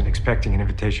 I wasn't expecting an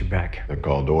invitation back. They're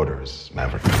called orders,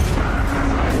 Maverick.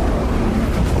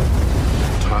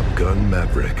 Top Gun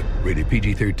Maverick, rated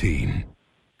PG-13.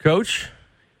 Coach,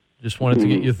 just wanted to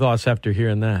get your thoughts after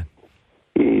hearing that.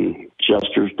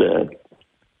 Jester's dead.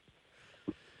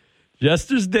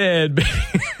 Jester's dead.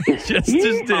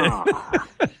 Jester's dead.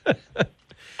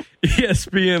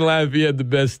 ESPN Lafayette, the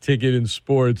best ticket in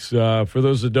sports. For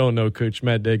those that don't know, Coach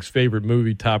Matt Deggs' favorite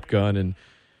movie, Top Gun, and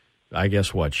I guess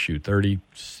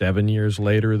 37 years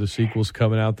later, the sequel's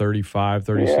coming out, 35,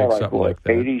 36, something like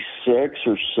that. 86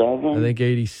 or 7? I think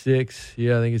 86.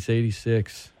 Yeah, I think it's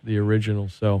 86, the original.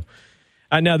 So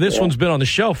now this one's been on the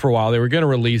shelf for a while. They were going to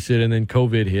release it, and then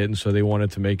COVID hit, and so they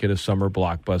wanted to make it a summer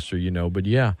blockbuster, But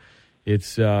yeah,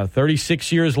 it's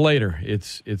 36 years later.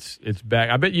 It's back.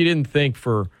 I bet you didn't think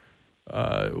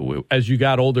as you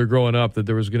got older growing up that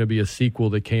there was going to be a sequel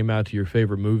that came out to your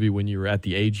favorite movie when you were at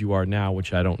the age you are now,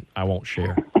 which I won't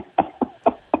share.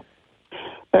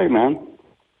 Hey, man.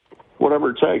 Whatever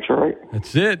it takes, right?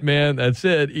 That's it, man. That's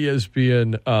it.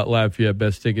 ESPN Lafayette,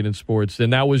 best ticket in sports.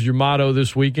 And that was your motto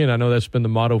this weekend. I know that's been the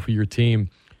motto for your team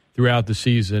throughout the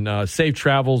season. Safe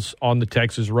travels on the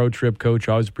Texas road trip, Coach.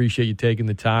 I always appreciate you taking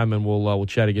the time, and we'll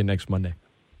chat again next Monday.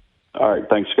 All right.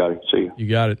 Thanks, Scotty. See you. You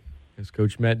got it. It's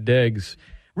Coach Matt Deggs.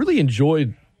 Really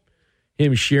enjoyed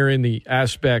him sharing the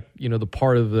aspect, the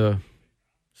part of the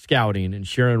scouting and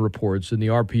sharing reports and the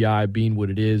RPI being what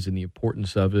it is and the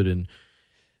importance of it, and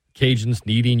Cajuns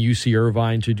needing UC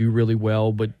Irvine to do really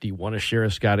well. But do you want to share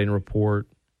a scouting report?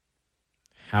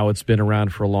 How it's been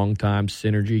around for a long time,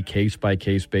 synergy,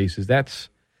 case-by-case basis. That's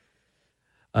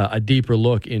a deeper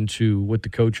look into what the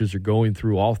coaches are going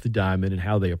through off the diamond and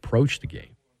how they approach the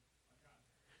game.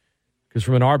 Because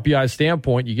from an RPI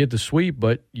standpoint, you get the sweep,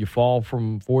 but you fall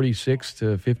from 46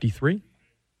 to 53.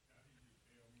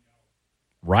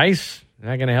 Rice,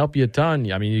 not going to help you a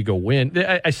ton. I mean, you go win.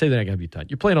 I say they're not going to help you a ton.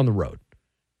 You're playing on the road.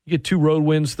 You get 2 road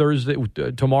wins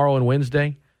tomorrow and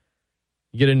Wednesday.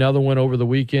 You get another one over the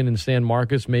weekend in San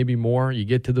Marcos, maybe more. You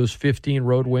get to those 15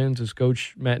 road wins, as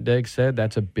Coach Matt Deggs said.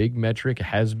 That's a big metric. It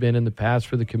has been in the past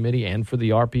for the committee and for the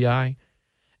RPI.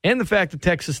 And the fact that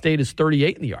Texas State is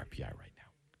 38 in the RPI right now.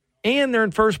 And they're in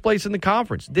first place in the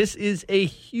conference. This is a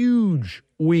huge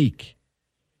week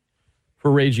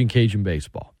for Raging Cajun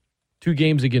baseball. 2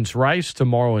 games against Rice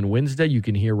tomorrow and Wednesday. You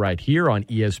can hear right here on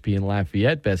ESPN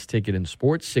Lafayette, best ticket in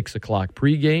sports, 6 o'clock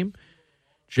pregame.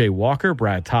 Jay Walker,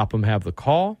 Brad Topham have the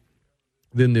call.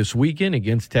 Then this weekend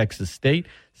against Texas State,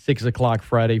 6 o'clock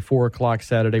Friday, 4 o'clock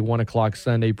Saturday, 1 o'clock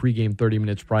Sunday, pregame 30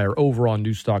 minutes prior over on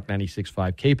Newstalk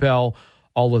 96.5 KPEL.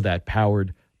 All of that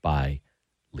powered by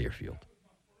Learfield.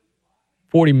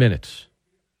 40 minutes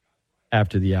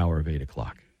after the hour of 8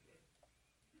 o'clock.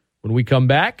 When we come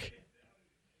back,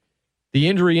 the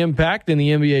injury impact in the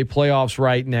NBA playoffs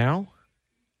right now.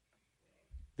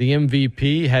 The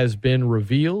MVP has been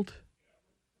revealed.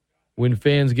 When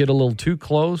fans get a little too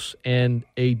close, and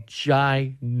a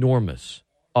ginormous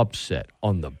upset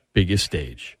on the biggest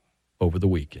stage over the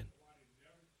weekend.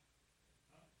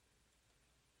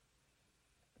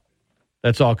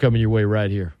 That's all coming your way right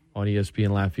here on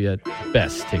ESPN Lafayette,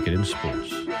 best ticket in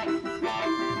sports.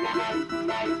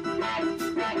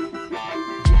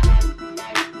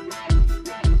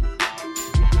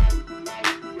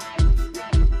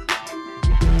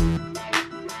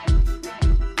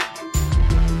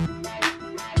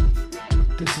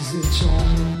 This is it,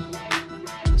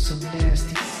 y'all. Some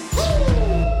nasty.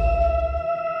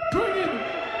 Bring it!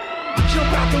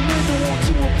 Jump out the window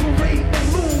onto a parade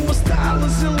balloon. My style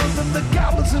is iller than the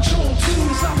goblins and troll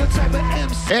twos. I'm the type of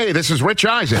MC. Hey, this is Rich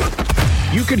Eisen.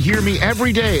 You can hear me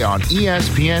every day on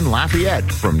ESPN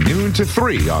Lafayette from noon to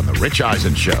 3 on The Rich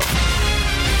Eisen Show.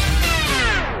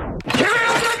 Here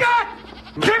is the guy!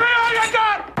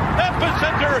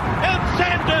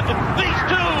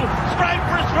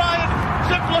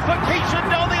 Vacation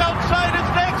down the outside is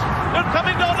next. And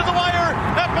coming down to the wire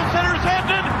at the center's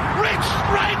ended. Rich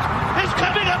Strike is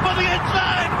coming up on the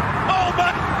inside. Oh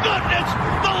my goodness!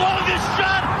 The longest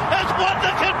shot has won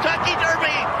the Kentucky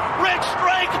Derby. Rich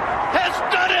Strike has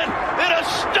done it in a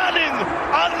stunning,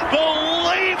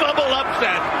 unbelievable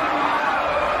upset.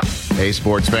 Hey,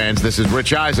 sports fans, this is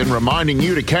Rich Eisen reminding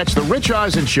you to catch The Rich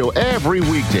Eisen Show every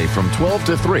weekday from 12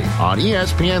 to 3 on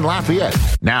ESPN Lafayette.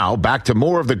 Now, back to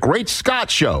more of The Great Scott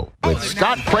Show with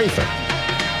Scott Prather.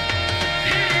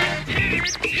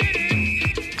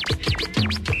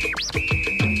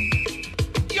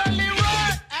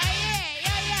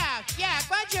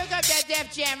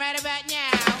 Jam right about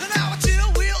now. And now I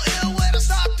chill real ill when I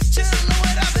start to chill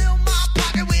when I fill my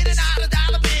pocket with an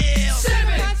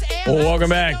 $1 bill. Well, welcome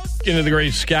back into the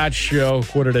Great Scott Show,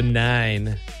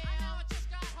 8:45.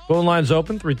 Phone lines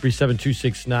open,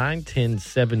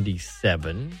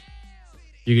 337-269-1077.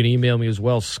 You can email me as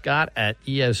well, Scott at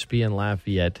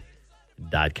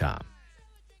ESPNLafayette.com.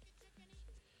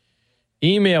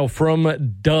 Email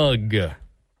from Doug.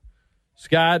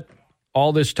 Scott,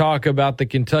 all this talk about the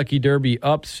Kentucky Derby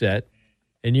upset.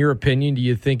 In your opinion, do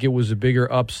you think it was a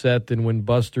bigger upset than when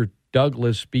Buster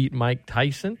Douglas beat Mike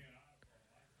Tyson?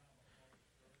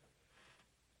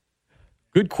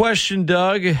 Good question,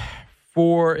 Doug.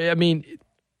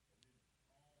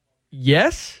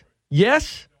 Yes.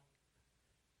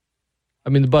 I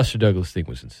mean, the Buster Douglas thing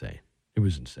was insane. It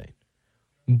was insane.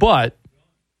 But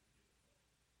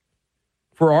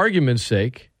for argument's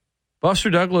sake, Buster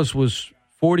Douglas was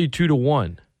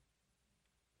 42-1.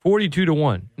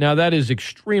 42-1. Now, that is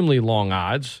extremely long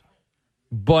odds,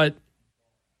 but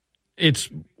it's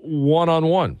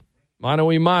one-on-one.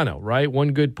 Mano a mano, right?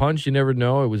 One good punch, you never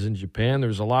know. It was in Japan. There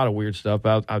was a lot of weird stuff.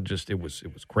 It was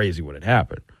crazy when it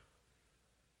happened.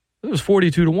 It was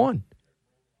 42-1.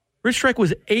 Rich Strike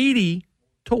was 80-1.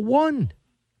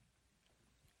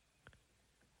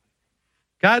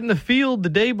 Got in the field the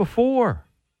day before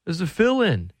as a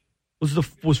fill-in.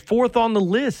 Was fourth on the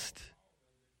list.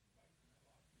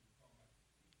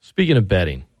 Speaking of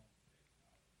betting,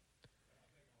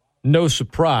 no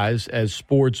surprise as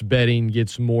sports betting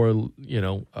gets more,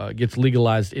 gets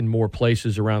legalized in more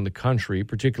places around the country,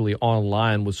 particularly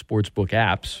online with sportsbook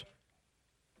apps.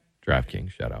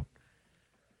 DraftKings, shout out.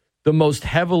 The most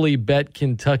heavily bet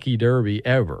Kentucky Derby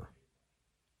ever.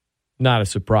 Not a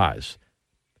surprise.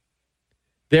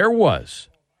 There was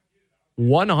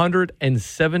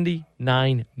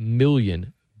 $179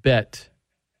 million bet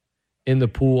in the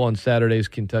pool on Saturday's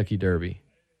Kentucky Derby.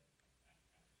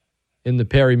 In the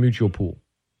Perry Mutual Pool.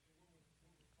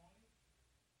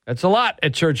 That's a lot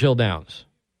at Churchill Downs.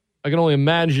 I can only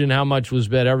imagine how much was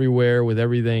bet everywhere with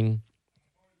everything,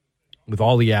 with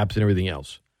all the apps and everything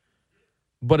else.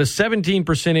 But a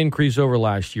 17% increase over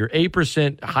last year,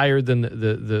 8% higher than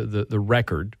the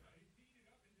record.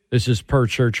 This is per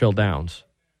Churchill Downs.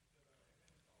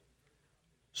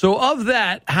 So of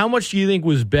that, how much do you think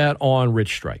was bet on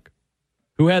Rich Strike?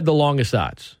 Who had the longest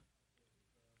odds?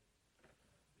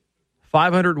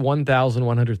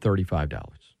 $501,135.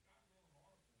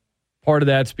 Part of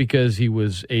that's because he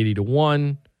was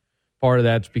 80-1. Part of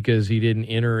that's because he didn't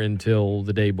enter until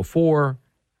the day before.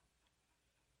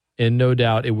 And no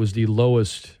doubt it was the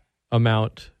lowest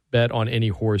amount bet on any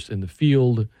horse in the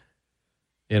field.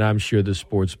 And I'm sure the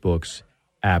sports books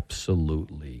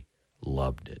absolutely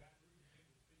loved it.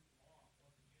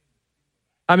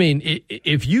 I mean,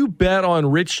 if you bet on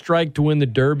Rich Strike to win the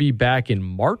Derby back in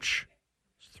March,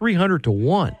 it's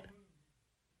 300-1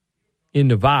 in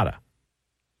Nevada.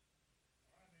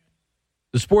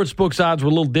 The sports books odds were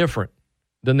a little different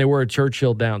than they were at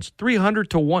Churchill Downs.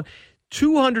 300-1,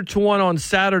 200-1 on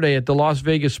Saturday at the Las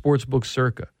Vegas Sportsbook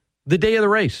Circa, the day of the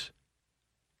race.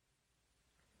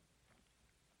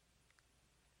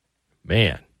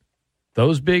 Man,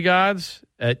 those big odds,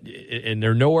 and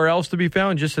they're nowhere else to be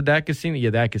found, just at that casino. Yeah,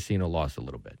 that casino lost a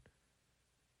little bit.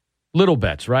 Little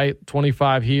bets, right?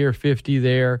 25 here, 50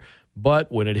 there. But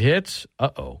when it hits,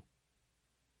 wasn't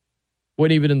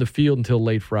even in the field until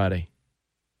late Friday.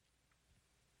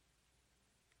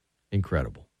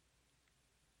 Incredible.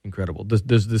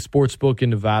 The sports book in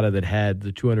Nevada that had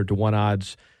the 200-1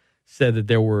 odds said that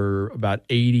there were about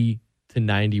 80 to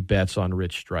 90 bets on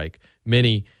Rich Strike.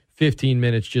 Many 15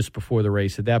 minutes just before the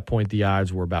race. At that point, the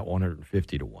odds were about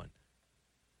 150-1.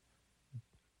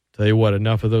 Tell you what,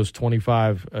 enough of those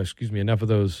 $25 and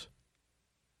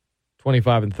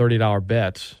 $30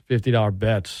 bets, $50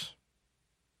 bets,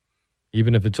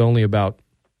 even if it's only about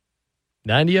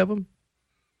 90 of them,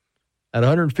 at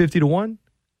 150-1,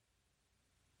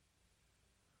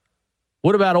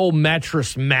 What about old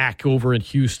Mattress Mac over in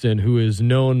Houston, who is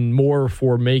known more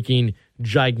for making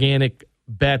gigantic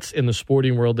bets in the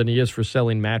sporting world than he is for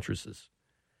selling mattresses?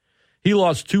 He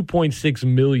lost $2.6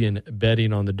 million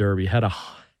betting on the Derby. Had a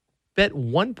bet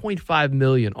 $1.5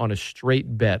 million on a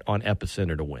straight bet on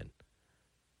Epicenter to win.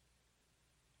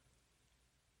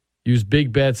 Used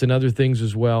big bets and other things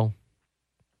as well.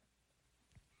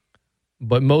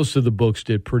 But most of the books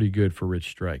did pretty good for Rich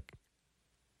Strike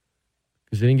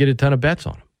because they didn't get a ton of bets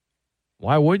on him.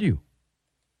 Why would you?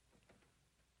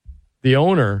 The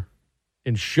owner,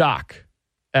 in shock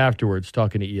afterwards,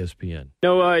 talking to ESPN.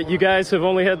 You guys have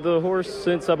only had the horse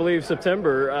since, I believe,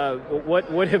 September.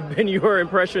 What have been your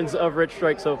impressions of Rich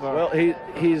Strike so far? Well,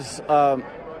 he's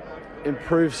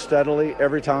improved steadily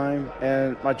every time,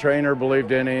 and my trainer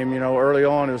believed in him. Early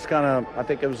on, it was I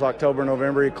think it was October,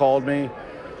 November, he called me.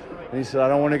 And he said, I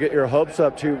don't want to get your hopes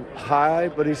up too high,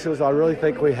 but he says, I really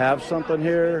think we have something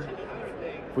here.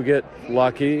 If we get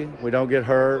lucky, we don't get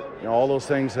hurt, all those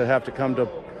things that have to come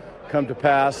to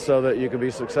pass so that you can be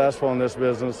successful in this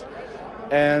business.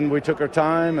 And we took our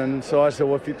time, and so I said,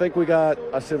 well, if you think we have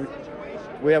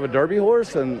a Derby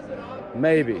horse, and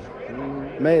maybe.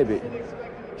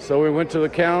 So we went to the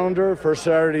calendar, first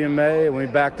Saturday in May, and we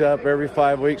backed up every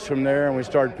 5 weeks from there, and we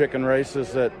started picking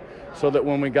races so that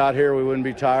when we got here, we wouldn't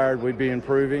be tired, we'd be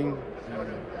improving.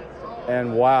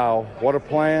 And wow, what a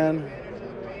plan.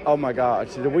 Oh my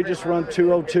gosh, did we just run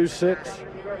 2:02.6?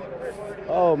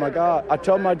 Oh my God. I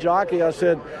told my jockey, I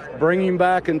said, bring him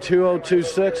back in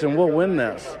 2:02.6 and we'll win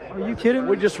this. Are you kidding me?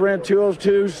 We just ran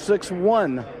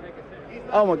 2:02.61.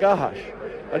 Oh my gosh.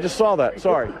 I just saw that,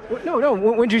 sorry. No,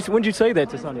 when'd you say that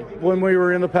to Sonny? When we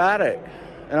were in the paddock.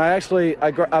 And I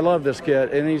love this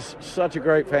kid, and he's such a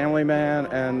great family man.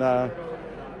 And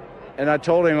I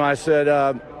told him, I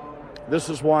said, this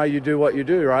is why you do what you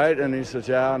do, right? And he says,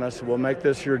 yeah. And I said, well, make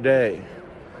this your day.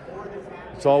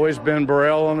 It's always been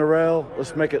Burrell on the rail.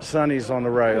 Let's make it Sonny's on the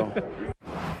rail.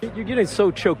 You're getting so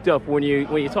choked up when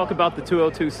you talk about the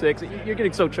 2:02.6. You're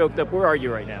getting so choked up. Where are you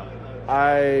right now?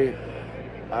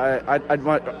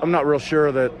 I'm not real sure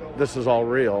that this is all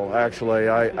real, actually.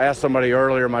 I asked somebody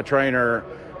earlier, my trainer,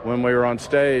 when we were on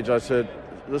stage, I said,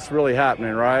 this is really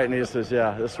happening, right? And he says,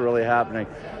 yeah, this is really happening.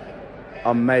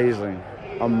 Amazing.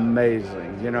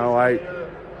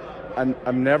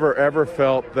 I've never, ever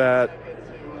felt that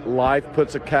life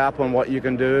puts a cap on what you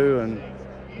can do and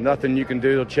nothing you can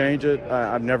do to change it.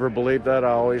 I've never believed that. I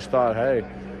always thought, hey,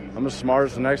 I'm as smart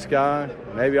as the next guy.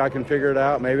 Maybe I can figure it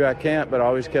out. Maybe I can't, but I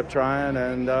always kept trying,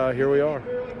 and here we are.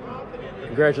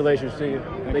 Congratulations to you.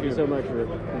 Thank you so much for it.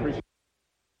 Appreciate it.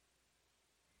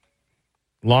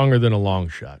 Longer than a long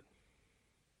shot.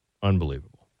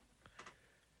 Unbelievable.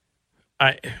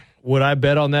 Would I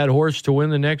bet on that horse to win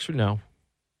the next one? No.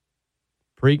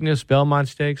 Preakness, Belmont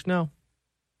Stakes? No.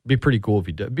 It'd be pretty cool if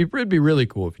he did. It'd be really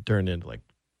cool if he turned into like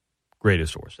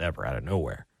greatest horse ever out of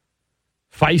nowhere.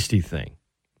 Feisty thing.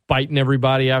 Biting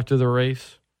everybody after the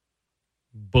race.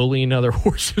 Bullying other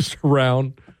horses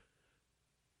around.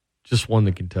 Just won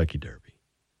the Kentucky Derby.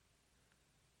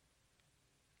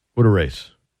 What a race.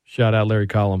 Shout out Larry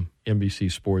Collum,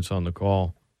 NBC Sports on the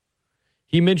call.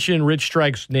 He mentioned Rich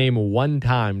Strike's name one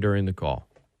time during the call.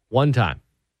 One time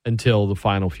until the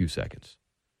final few seconds.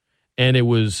 And it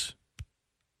was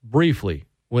briefly,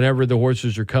 whenever the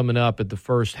horses are coming up at the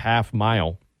first half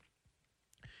mile,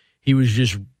 he was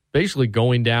just basically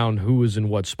going down who was in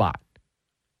what spot.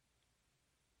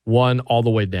 One all the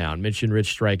way down. Mentioned Rich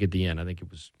Strike at the end. I think it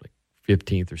was like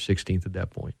 15th or 16th at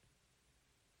that point.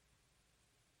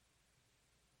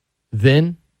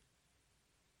 Then,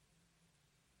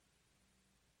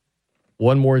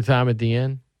 one more time at the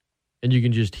end, and you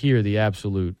can just hear the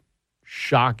absolute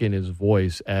shock in his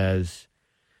voice as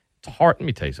it's hard. Let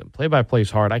me tell you something. Play-by-play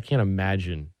is hard. I can't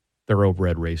imagine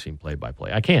thoroughbred racing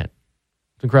play-by-play. I can't.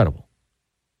 It's incredible.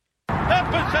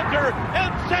 Epicenter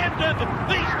and Sandon.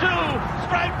 These two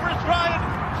stride for stride.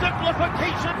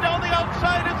 Simplification down the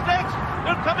outside is next.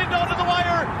 They're coming down to the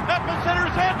wire. Epicenter,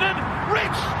 Sandon.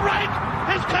 Rich Strike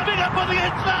is coming up on the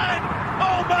inside.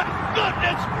 Oh my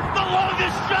goodness. The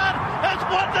longest shot has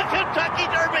won the Kentucky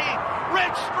Derby.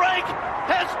 Rich Strike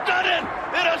has done it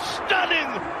in a stunning,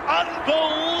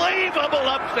 unbelievable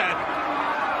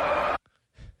upset.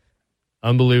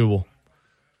 Unbelievable.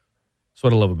 That's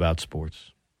what I love about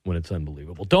sports. When it's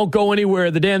unbelievable. Don't go anywhere.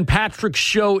 The Dan Patrick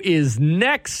Show is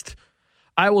next.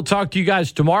 I will talk to you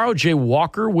guys tomorrow. Jay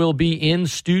Walker will be in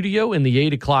studio in the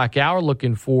 8 o'clock hour.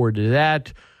 Looking forward to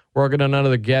that. Working on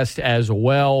another guest as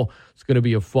well. It's going to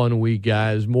be a fun week,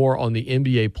 guys. More on the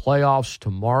NBA playoffs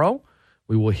tomorrow.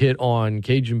 We will hit on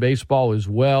Cajun baseball as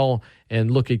well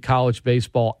and look at college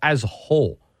baseball as a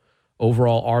whole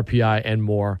overall RPI, and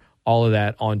more. All of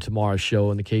that on tomorrow's show.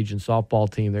 And the Cajun softball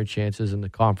team, their chances in the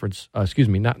conference,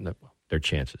 their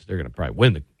chances. They're going to probably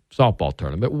win the softball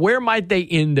tournament. Where might they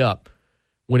end up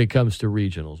when it comes to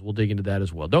regionals? We'll dig into that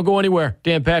as well. Don't go anywhere.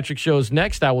 Dan Patrick Show is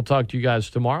next. I will talk to you guys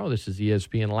tomorrow. This is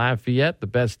ESPN Lafayette, the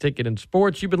best ticket in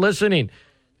sports. You've been listening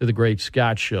to The Great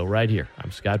Scott Show right here.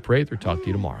 I'm Scott Prather. Talk to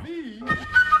you tomorrow.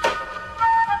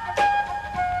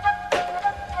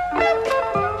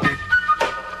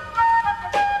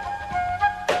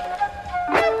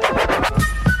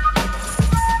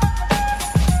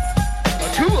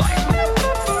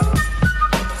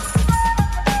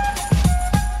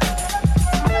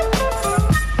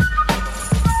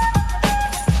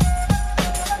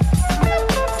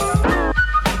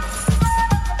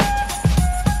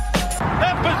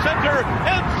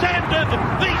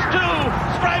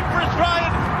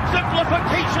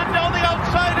 Simplification down the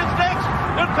outside.